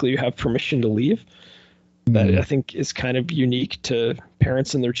technically you have permission to leave. That I think is kind of unique to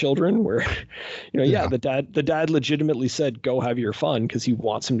parents and their children, where, the dad legitimately said, go have your fun, because he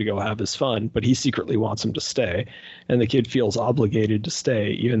wants him to go have his fun, but he secretly wants him to stay. And the kid feels obligated to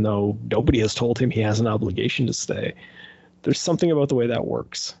stay, even though nobody has told him he has an obligation to stay. There's something about the way that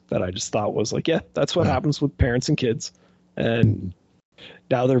works that I just thought was like, yeah, that's what happens with parents and kids. And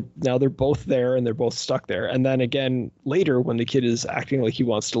now they're both there, and they're both stuck there. And then again, later, when the kid is acting like he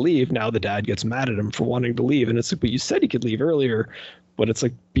wants to leave, now the dad gets mad at him for wanting to leave. And it's like, but you said he could leave earlier. But it's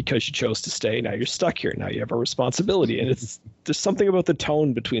like, because you chose to stay, now you're stuck here. Now you have a responsibility. And there's something about the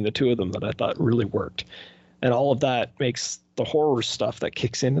tone between the two of them that I thought really worked. And all of that makes the horror stuff that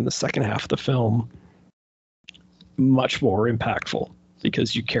kicks in the second half of the film much more impactful,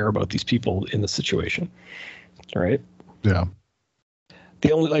 because you care about these people in the situation. All right. Yeah.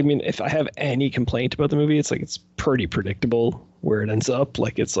 if I have any complaint about the movie, it's like it's pretty predictable where it ends up.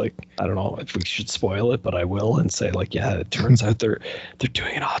 Like, it's like, I don't know if we should spoil it, but I will and say, like, yeah, it turns out they're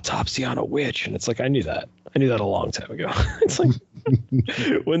doing an autopsy on a witch, and it's like, I knew that a long time ago. It's like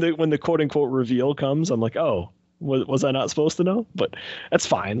when the quote unquote reveal comes, I'm like, oh, was I not supposed to know? But that's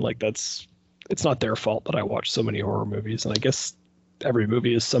fine. Like, it's not their fault that I watch so many horror movies, and I guess every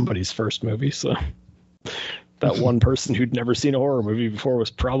movie is somebody's first movie, so. That one person who'd never seen a horror movie before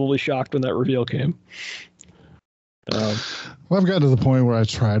was probably shocked when that reveal came. Well, I've gotten to the point where I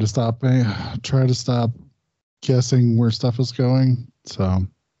try to stop guessing where stuff is going. So,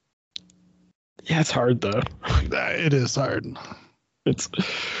 yeah, it's hard though. It is hard.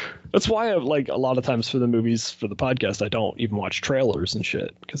 That's why I like a lot of times for the movies for the podcast, I don't even watch trailers and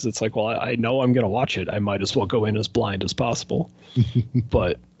shit, because it's like, well, I know I'm gonna watch it. I might as well go in as blind as possible.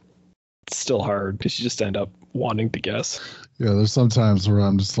 But it's still hard because you just end up wanting to guess. Yeah, there's some times where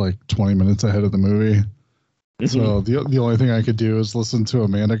I'm just like 20 minutes ahead of the movie. Mm-hmm. So the only thing I could do is listen to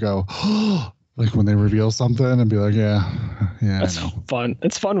Amanda go, like when they reveal something, and be like, yeah, that's I know. Fun.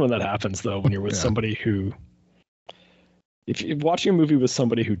 It's fun when that happens though, when you're with somebody who, if you're watching a movie with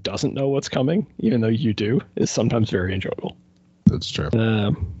somebody who doesn't know what's coming, even though you do, is sometimes very enjoyable. That's true.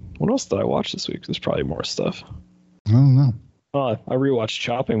 What else did I watch this week? There's probably more stuff. I don't know. I rewatched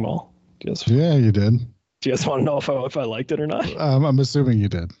Chopping Mall. Yeah, you did. Do you guys want to know if I liked it or not? I'm assuming you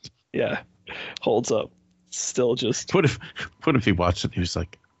did. Yeah, holds up. Still just. What if he watched it and he was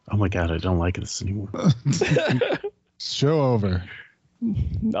like, oh my God, I don't like this anymore. Show over.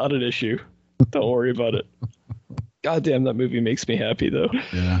 Not an issue. Don't worry about it. God damn, that movie makes me happy though.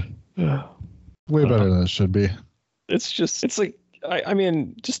 Yeah. Way better than it should be. It's like, I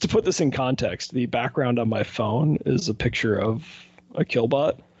mean, just to put this in context, the background on my phone is a picture of a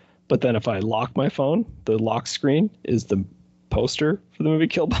Killbot. But then if I lock my phone, the lock screen is the poster for the movie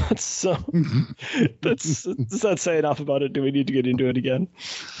Killbots. So does that say enough about it? Do we need to get into it again?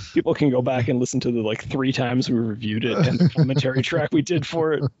 People can go back and listen to the like 3 times we reviewed it and the commentary track we did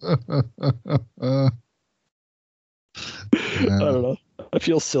for it. I don't know. I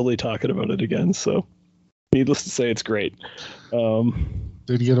feel silly talking about it again. So needless to say, it's great. Didn't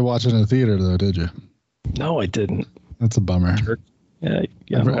get to watch it in the theater though, did you? No, I didn't. That's a bummer. Sure. Yeah,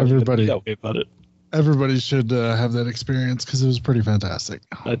 everybody that way about it. Everybody should have that experience because it was pretty fantastic.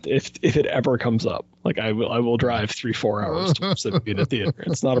 If it ever comes up, like I will drive 3-4 hours to watch the movie in a theater.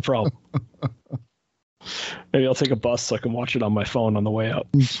 It's not a problem. Maybe I'll take a bus so I can watch it on my phone on the way out.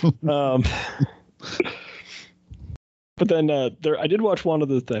 But then I did watch one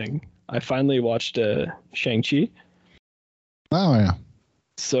other thing. I finally watched Shang-Chi. Oh yeah.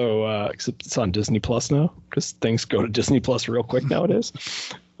 So, except it's on Disney Plus now, because things go to Disney Plus real quick nowadays.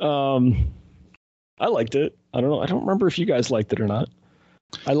 I liked it. I don't know. I don't remember if you guys liked it or not.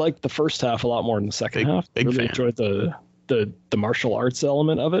 I liked the first half a lot more than the second half. I really enjoyed the martial arts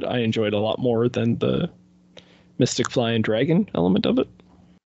element of it. I enjoyed a lot more than the Mystic Flying Dragon element of it.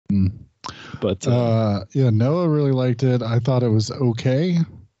 But Noah really liked it. I thought it was okay.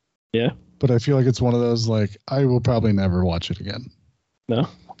 Yeah. But I feel like it's one of those, like, I will probably never watch it again. No?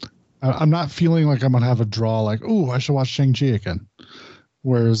 I'm not feeling like I'm going to have a draw like, oh, I should watch Shang-Chi again.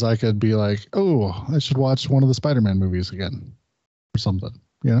 Whereas I could be like, oh, I should watch one of the Spider-Man movies again. Or something,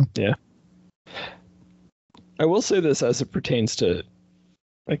 you know? Yeah. I will say this as it pertains to,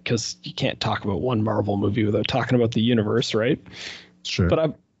 because you can't talk about one Marvel movie without talking about the universe, right? Sure.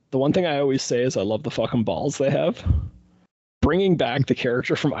 But the one thing I always say is I love the fucking balls they have. Bringing back the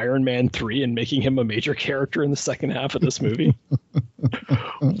character from Iron Man 3 and making him a major character in the second half of this movie.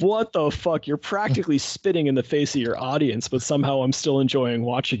 What the fuck? You're practically spitting in the face of your audience, but somehow I'm still enjoying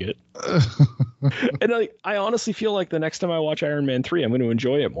watching it. And I honestly feel like the next time I watch Iron Man 3, I'm going to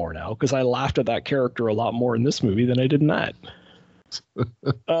enjoy it more now, because I laughed at that character a lot more in this movie than I did in that.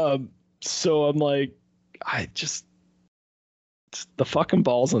 So I'm like, the fucking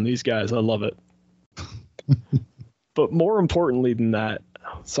balls on these guys. I love it. But more importantly than that,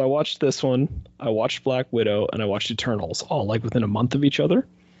 so I watched this one, I watched Black Widow, and I watched Eternals, all like within a month of each other.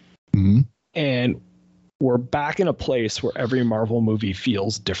 Mm-hmm. And we're back in a place where every Marvel movie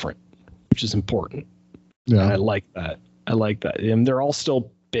feels different, which is important. Yeah. And I like that. And they're all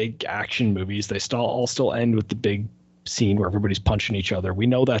still big action movies. They all still end with the big scene where everybody's punching each other. We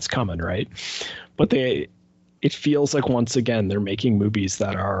know that's coming, right? But it feels like, once again, they're making movies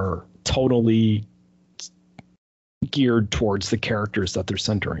that are totally geared towards the characters that they're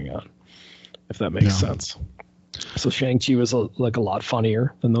centering on, if that makes sense. So Shang-Chi was a lot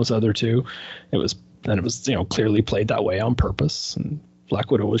funnier than those other two. It was clearly played that way on purpose. And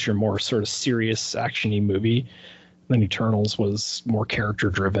Black Widow was your more sort of serious actiony movie. Then Eternals was more character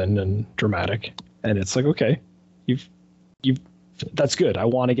driven and dramatic. And it's like, okay, you've that's good. I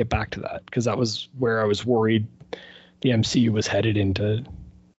want to get back to that, because that was where I was worried the MCU was headed into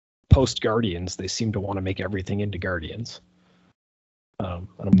post Guardians. They seem to want to make everything into Guardians. And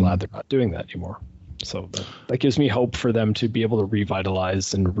I'm glad they're not doing that anymore. So that gives me hope for them to be able to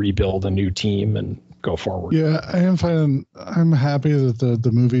revitalize and rebuild a new team and go forward. Yeah, I'm happy that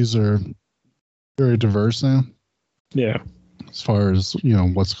the movies are very diverse now. Yeah. As far as,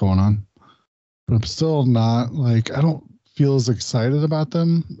 what's going on. But I'm still not, like, I don't feel as excited about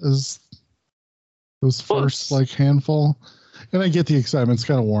them as those first handful. And I get the excitement. It's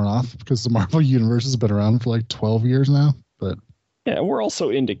kind of worn off because the Marvel Universe has been around for 12 years now. But yeah, we're also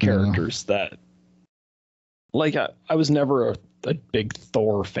into characters that, I was never a big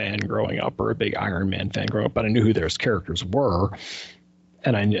Thor fan growing up or a big Iron Man fan growing up, but I knew who those characters were.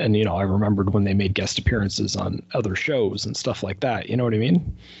 And I remembered when they made guest appearances on other shows and stuff like that. You know what I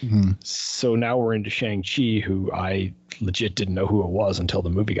mean? Mm-hmm. So now we're into Shang-Chi, who I legit didn't know who it was until the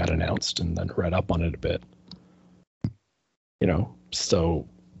movie got announced, and then read up on it a bit. So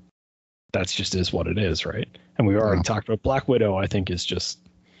that's just is what it is, right? And we already talked about Black Widow. I think is just,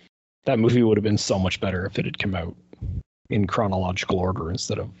 that movie would have been so much better if it had come out in chronological order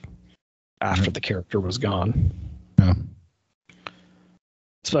instead of after the character was gone. Yeah.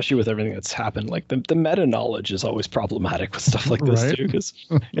 Especially with everything that's happened. The meta knowledge is always problematic with stuff like this too, because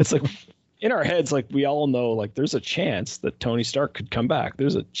it's in our heads, we all know, there's a chance that Tony Stark could come back.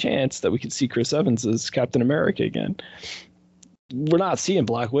 There's a chance that we could see Chris Evans as Captain America again. We're not seeing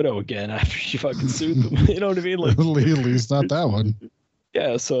Black Widow again after she fucking sued them. You know what I mean? At least not that one.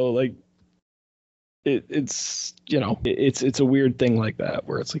 Yeah. So it's a weird thing like that,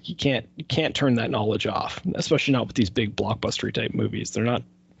 where it's you can't turn that knowledge off, especially not with these big blockbuster type movies.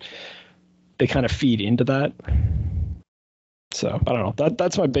 They kind of feed into that. So I don't know.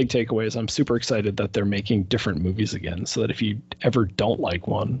 That's my big takeaway. Is I'm super excited that they're making different movies again, so that if you ever don't like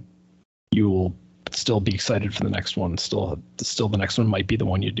one, you will still be excited for the next one. Still the next one might be the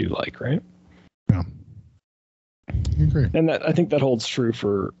one you do like, right? Yeah. I agree. And I think that holds true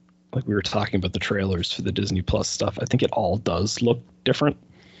for, we were talking about the trailers for the Disney Plus stuff. I think it all does look different.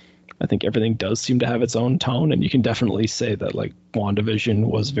 I think everything does seem to have its own tone, and you can definitely say that WandaVision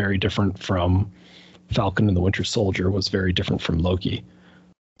was very different from Falcon and the Winter Soldier, was very different from Loki.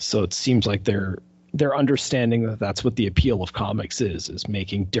 So it seems like they're understanding that that's what the appeal of comics is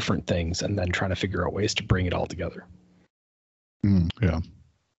making different things and then trying to figure out ways to bring it all together. Yeah.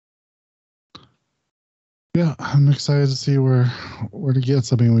 Yeah, I'm excited to see where it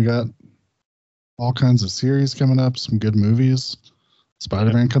gets. I mean, we got all kinds of series coming up, some good movies.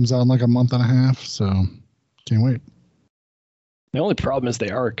 Spider-Man comes out in a month and a half, so can't wait. The only problem is they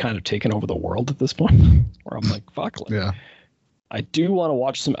are kind of taking over the world at this point, where I'm like, fuck. Yeah. I do want to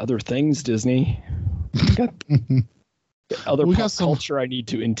watch some other things, Disney. I got other pop culture I need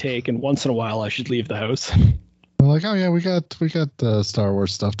to intake, and once in a while I should leave the house. Oh yeah, we got Star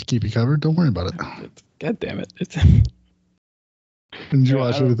Wars stuff to keep you covered. Don't worry about it. God damn it. Didn't you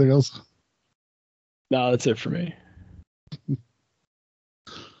watch anything else? No, that's it for me.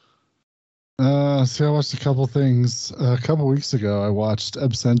 I watched a couple things. A couple weeks ago, I watched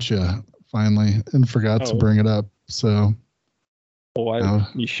Absentia finally and forgot to bring it up. So,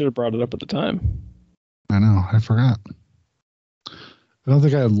 you should have brought it up at the time. I know, I forgot. I don't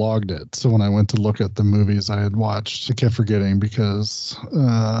think I had logged it. So when I went to look at the movies I had watched, I kept forgetting because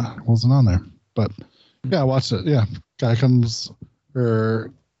it wasn't on there. But yeah, I watched it. Yeah, guy comes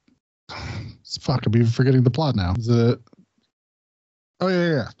or fuck, I'm even forgetting the plot now. Is it? Oh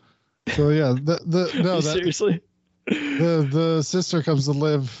yeah. So yeah, seriously, the sister comes to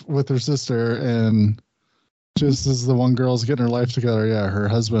live with her sister, and just as the one girl's getting her life together, her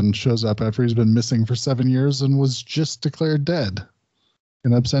husband shows up after he's been missing for 7 years and was just declared dead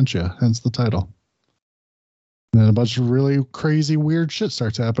in absentia, hence the title. And then a bunch of really crazy, weird shit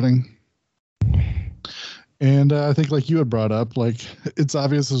starts happening. And I think, like you had brought up, it's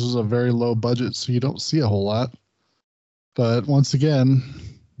obvious this was a very low budget, so you don't see a whole lot. But once again,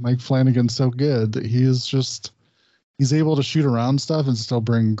 Mike Flanagan's so good that he's able to shoot around stuff and still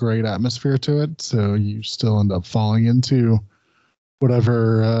bring great atmosphere to it. So you still end up falling into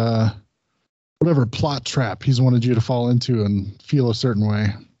whatever plot trap he's wanted you to fall into and feel a certain way.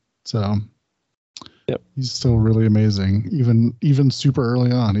 So yep. He's still really amazing. Even super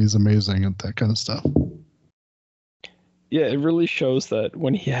early on, he's amazing at that kind of stuff. Yeah, it really shows that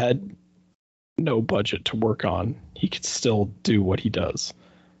when he had no budget to work on, he could still do what he does.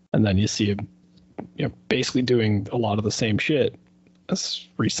 And then you see him, basically doing a lot of the same shit as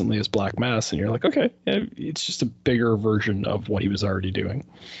recently as Black Mass, and you're like, okay, yeah, it's just a bigger version of what he was already doing.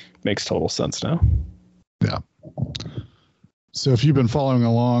 Makes total sense now. Yeah. So if you've been following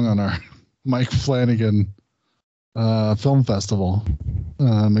along on our Mike Flanagan film festival,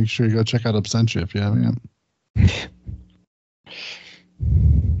 make sure you go check out Absentia if you haven't yet.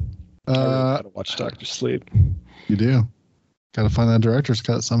 I really gotta watch Dr. Sleep. You do. Gotta find that director's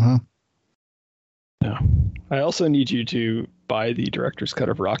cut somehow. Yeah. I also need you to buy the director's cut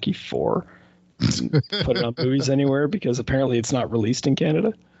of Rocky 4 and put it on Movies Anywhere, because apparently it's not released in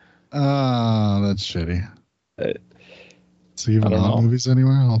Canada. Oh, that's shitty. So even on Movies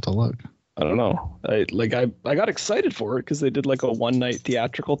Anywhere? I'll have to look. I don't know. I got excited for it because they did like a one-night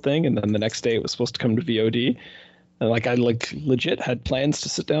theatrical thing, and then the next day it was supposed to come to VOD. And like I legit had plans to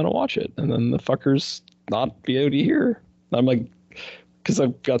sit down and watch it, and then the fucker's not VOD here. I'm like, because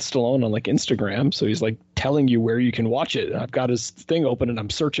I've got Stallone on like Instagram, so he's like telling you where you can watch it. And I've got his thing open and I'm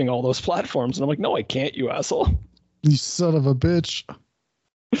searching all those platforms, and I'm like, no, I can't, you asshole. You son of a bitch.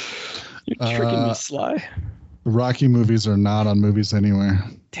 You're tricking me, Sly. The Rocky movies are not on Movies Anywhere.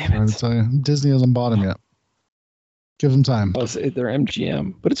 Damn it. I'm tell you, Disney hasn't bought them yet. Give them time. They're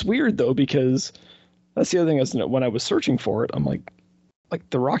MGM. But it's weird though, because that's the other thing, is when I was searching for it, I'm like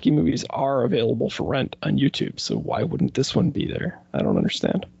the Rocky movies are available for rent on YouTube, so why wouldn't this one be there? I don't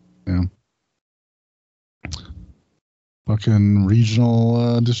understand. Yeah. Fucking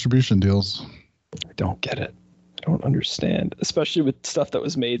regional distribution deals. I don't get it. I don't understand, especially with stuff that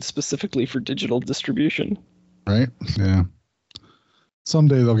was made specifically for digital distribution. Right? Yeah.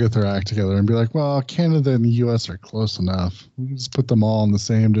 Someday they'll get their act together and be like, well, Canada and the US are close enough. We can just put them all in the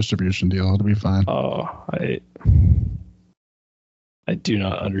same distribution deal. It'll be fine. Oh, I do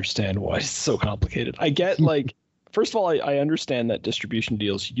not understand why it's so complicated. I get, like, first of all, I understand that distribution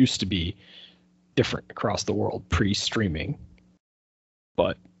deals used to be different across the world pre-streaming,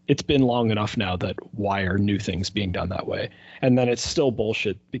 but it's been long enough now that why are new things being done that way? And then it's still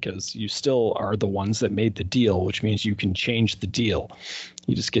bullshit because you still are the ones that made the deal, which means you can change the deal.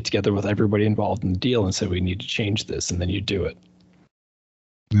 You just get together with everybody involved in the deal and say, we need to change this, and then you do it.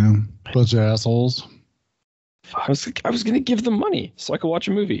 Yeah, bunch of assholes. I was going to give them money so I could watch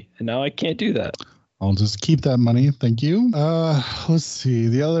a movie, and now I can't do that. I'll just keep that money. Thank you. Let's see.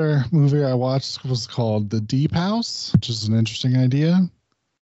 The other movie I watched was called The Deep House, which is an interesting idea.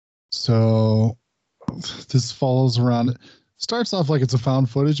 So this follows around. It starts off like it's a found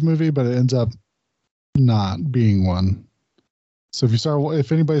footage movie, but it ends up not being one. So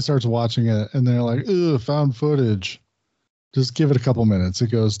if anybody starts watching it and they're like, "Ugh, found footage," just give it a couple minutes.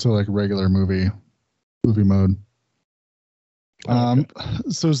 It goes to like regular movie mode.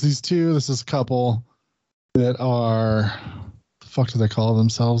 So it's these two. This is a couple that are, the fuck do they call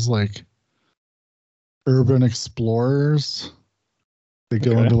themselves? Like urban explorers. They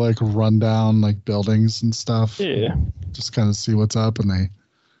go into like rundown like buildings and stuff. Yeah. Just kind of see what's up, and they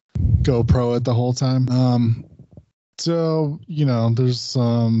GoPro it the whole time. So, you know, there's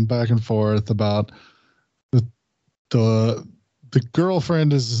some back and forth about the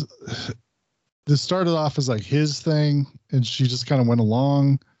girlfriend is, this started off as like his thing, and she just kind of went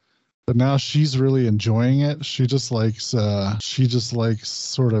along, but now she's really enjoying it. She just likes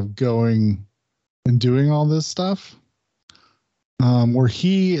sort of going and doing all this stuff. Where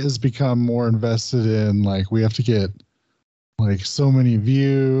he has become more invested in, like, we have to get like so many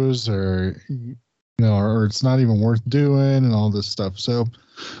views, or, you know, or it's not even worth doing, and all this stuff. So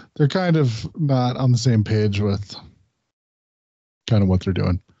they're kind of not on the same page with kind of what they're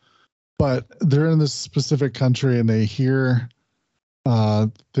doing. But they're in this specific country, and they hear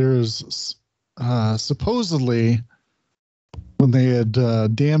there's supposedly, when they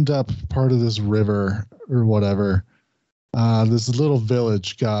had dammed up part of this river or whatever, this little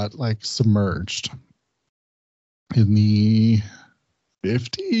village got like submerged in the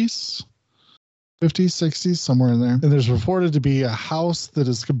 50s, 60s, somewhere in there. And there's reported to be a house that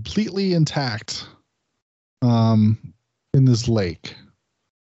is completely intact in this lake.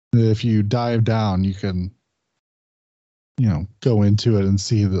 If you dive down, you can, you know, go into it and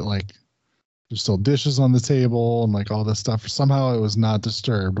see that like there's still dishes on the table and like all this stuff. Somehow it was not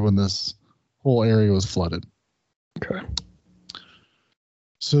disturbed when this whole area was flooded. Okay.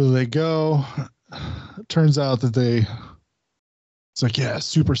 So they go. Turns out that it's like, yeah,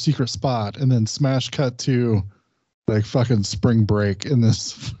 super secret spot, and then smash cut to like fucking spring break in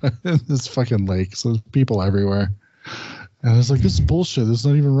this fucking lake. So there's people everywhere, and it's like, this is bullshit. This is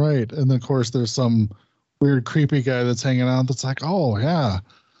not even right. And then of course there's some weird creepy guy that's hanging out that's like, oh yeah,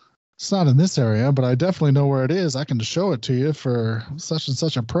 it's not in this area, but I definitely know where it is. I can show it to you for such and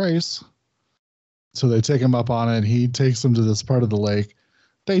such a price. So they take him up on it. He takes them to this part of the lake.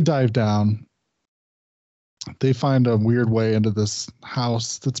 They dive down. They find a weird way into this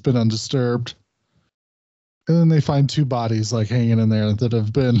house that's been undisturbed. And then they find 2 bodies like hanging in there that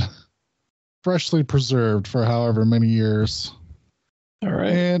have been freshly preserved for however many years. All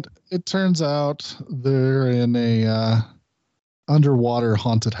right. And it turns out they're in a underwater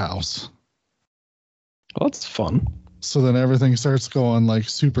haunted house. Well, that's fun. So then everything starts going like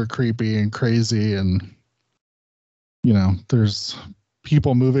super creepy and crazy, and there's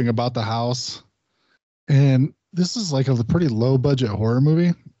people moving about the house. And this is like a pretty low budget horror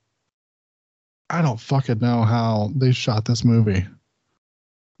movie. I don't fucking know how they shot this movie.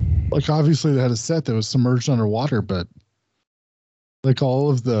 Like, obviously they had a set that was submerged underwater, but like all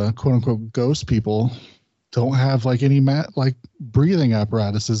of the quote unquote ghost people don't have like any breathing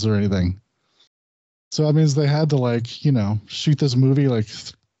apparatuses or anything. So that means they had to shoot this movie like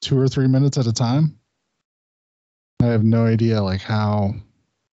 2 or 3 minutes at a time. I have no idea how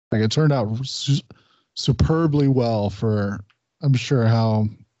it turned out superbly well for, I'm sure, how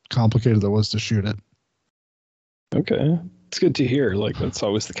complicated it was to shoot it. Okay. It's good to hear. Like, that's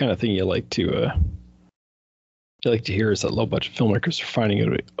always the kind of thing you like to hear, is that low budget filmmakers are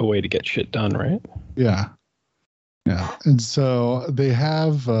finding a way to get shit done, right? Yeah. Yeah. And so they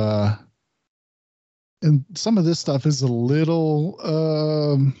have, and some of this stuff is a little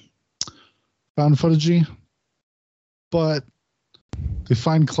found footagey, but they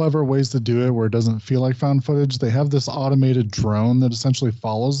find clever ways to do it where it doesn't feel like found footage. They have this automated drone that essentially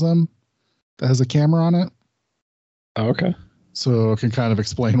follows them that has a camera on it. Oh, okay. So it can kind of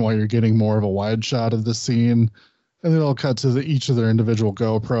explain why you're getting more of a wide shot of the scene. And then it'll cut to each of their individual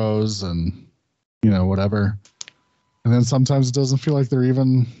GoPros and, whatever. And then sometimes it doesn't feel like they're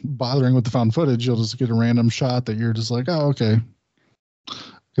even bothering with the found footage. You'll just get a random shot that you're just like, oh, okay.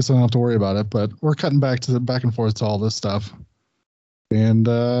 Guess I don't have to worry about it. But we're cutting back and forth to all this stuff. And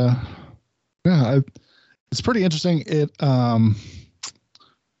it's pretty interesting.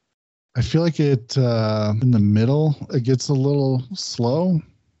 I feel like it in the middle it gets a little slow.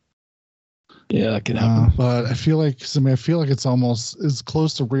 Yeah, it can happen. But I feel like it's almost as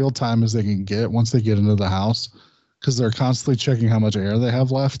close to real time as they can get once they get into the house, because they're constantly checking how much air they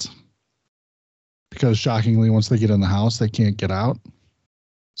have left. Because shockingly, once they get in the house, they can't get out.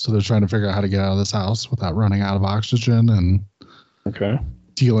 So they're trying to figure out how to get out of this house without running out of oxygen and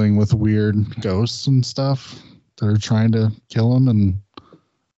dealing with weird ghosts and stuff that are trying to kill them, and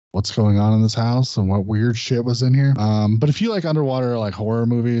what's going on in this house and what weird shit was in here. But if you like underwater horror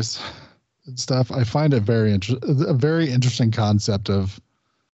movies and stuff, I find it a very interesting concept of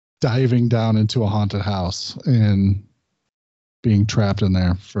diving down into a haunted house and being trapped in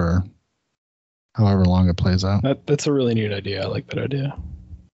there for however long it plays out. That's a really neat idea. I like that idea.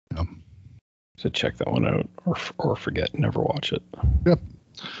 Yeah. So check that one out, or forget, never watch it. Yep.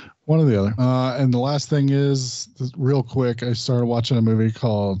 One or the other. And the last thing is, real quick, I started watching a movie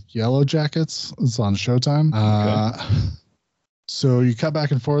called Yellow Jackets. It's on Showtime. Okay. So you cut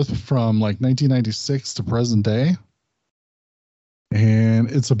back and forth from 1996 to present day. And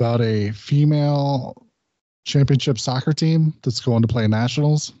it's about a female championship soccer team that's going to play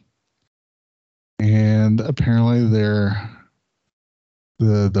nationals. And apparently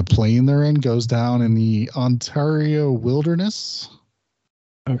the plane they're in goes down in the Ontario wilderness.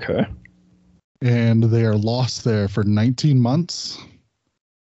 Okay. And they are lost there for 19 months.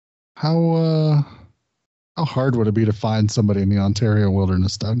 How hard would it be to find somebody in the Ontario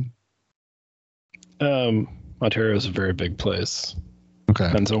wilderness, Doug? Ontario is a very big place.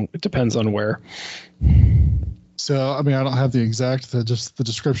 Okay. It depends on where. So, I don't have the exact, the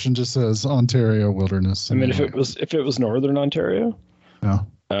description just says Ontario wilderness. If it was northern Ontario, no.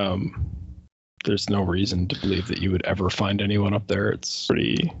 There's no reason to believe that you would ever find anyone up there. It's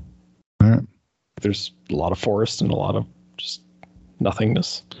pretty. All right. There's a lot of forest and a lot of just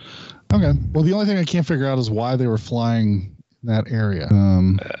nothingness. Okay. Well, the only thing I can't figure out is why they were flying in that area.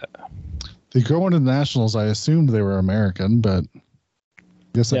 They go into the nationals. I assumed they were American, but I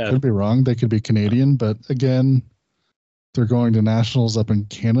guess I could be wrong. They could be Canadian, but again, they're going to nationals up in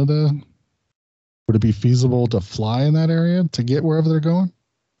Canada. Would it be feasible to fly in that area to get wherever they're going?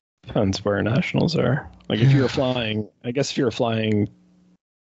 Depends where nationals are. If you're flying, I guess if you're flying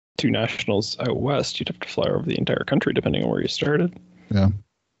to nationals out west, you'd have to fly over the entire country depending on where you started. Yeah.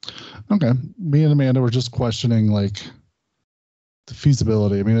 Okay. Me and Amanda were just questioning the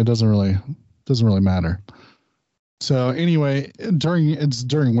feasibility. It doesn't really matter. So anyway, it's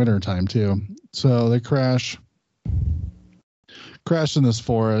during winter time too. So they crash in this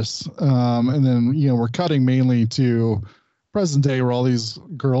forest. And then, we're cutting mainly to present day where all these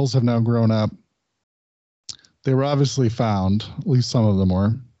girls have now grown up they were obviously found, at least some of them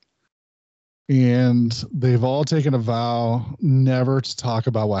were. And they've all taken a vow never to talk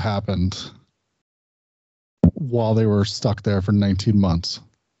about what happened while they were stuck there for 19 months.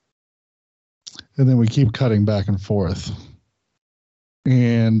 And then we keep cutting back and forth.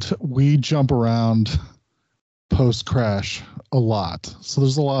 And we jump around post-crash a lot. So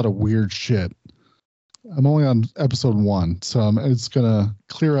there's a lot of weird shit. I'm only on episode 1, so it's going to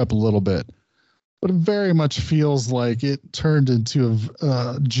clear up a little bit. But it very much feels like it turned into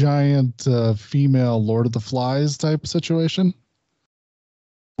a giant female Lord of the Flies type situation,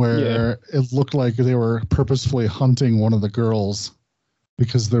 where it looked like they were purposefully hunting one of the girls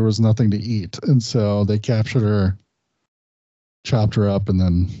because there was nothing to eat. And so they captured her, chopped her up, and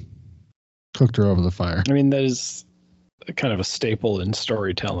then cooked her over the fire. I mean, that is kind of a staple in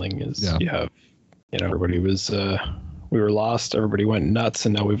storytelling is you have, everybody was... we were lost, everybody went nuts,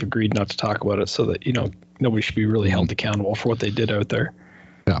 and now we've agreed not to talk about it so that, nobody should be really held accountable for what they did out there.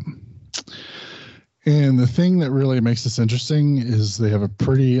 Yeah. And the thing that really makes this interesting is they have a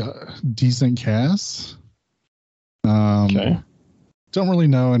pretty decent cast. Okay. Don't really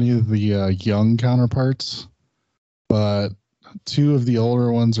know any of the young counterparts, but 2 of the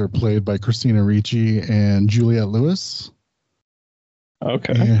older ones are played by Christina Ricci and Juliette Lewis.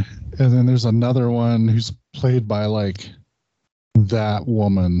 Okay. And then there's another one who's played by like that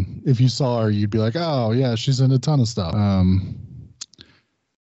woman. If you saw her, you'd be like, oh yeah, she's in a ton of stuff. And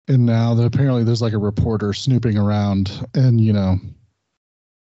now that apparently there's like a reporter snooping around, and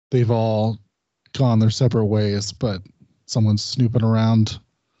they've all gone their separate ways, but someone's snooping around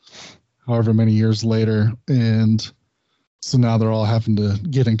however many years later. And so now they're all having to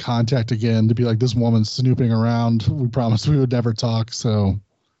get in contact again to be like, this woman's snooping around. We promised we would never talk, so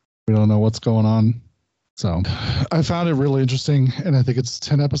we don't know what's going on. So I found it really interesting, and I think it's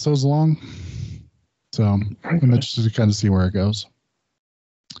 10 episodes long. So I'm interested to kind of see where it goes.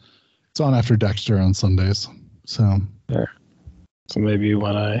 It's on after Dexter on Sundays. So there. So maybe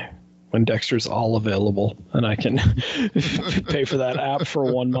when Dexter's all available and I can pay for that app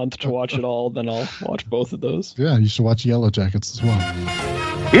for 1 month to watch it all, then I'll watch both of those. Yeah, you should watch Yellow Jackets as well.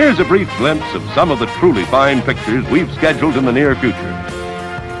 Here's a brief glimpse of some of the truly fine pictures we've scheduled in the near future.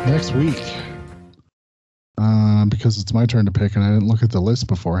 Next week, because it's my turn to pick and I didn't look at the list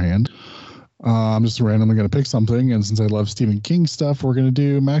beforehand, I'm just randomly going to pick something. And since I love Stephen King stuff, we're going to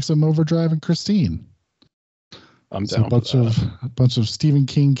do Maximum Overdrive and Christine. I'm down. A bunch of Stephen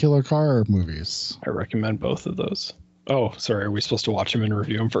King killer car movies. I recommend both of those. Oh, sorry. Are we supposed to watch them and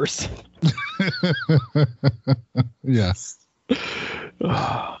review them first? Yes.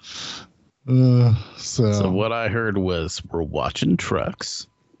 So what I heard was we're watching trucks.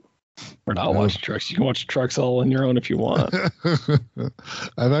 We're not watching trucks. You can watch trucks all on your own if you want.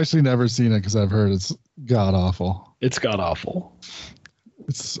 I've actually never seen it because I've heard it's god awful. It's god awful.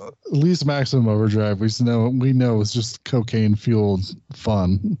 It's at least Maximum Overdrive. We know it's just cocaine fueled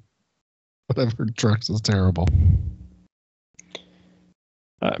fun. But I've heard trucks is terrible.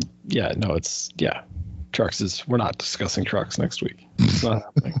 Trucks is. We're not discussing trucks next week. It's not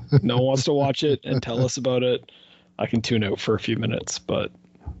happening. No one wants to watch it and tell us about it. I can tune out for a few minutes, but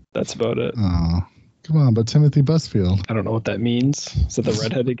that's about it. Oh, come on! But Timothy Busfield. I don't know what that means. Is that the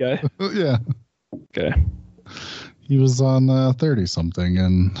redheaded guy? Yeah. Okay. He was on 30 something,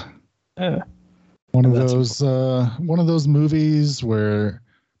 and one of those movies where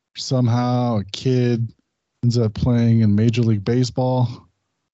somehow a kid ends up playing in Major League Baseball.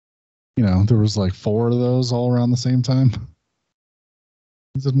 There was like 4 of those all around the same time.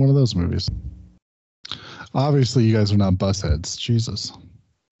 He's in one of those movies. Obviously, you guys are not bus heads. Jesus.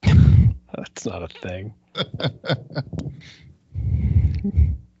 That's not a thing.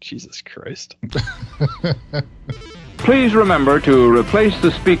 Jesus Christ. Please remember to replace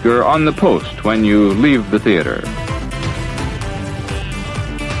the speaker on the post when you leave the theater.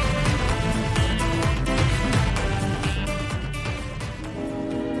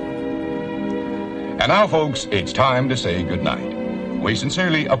 And now, folks, it's time to say goodnight. We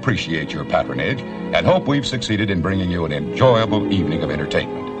sincerely appreciate your patronage and hope we've succeeded in bringing you an enjoyable evening of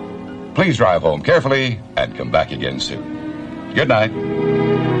entertainment. Please drive home carefully and come back again soon. Good night.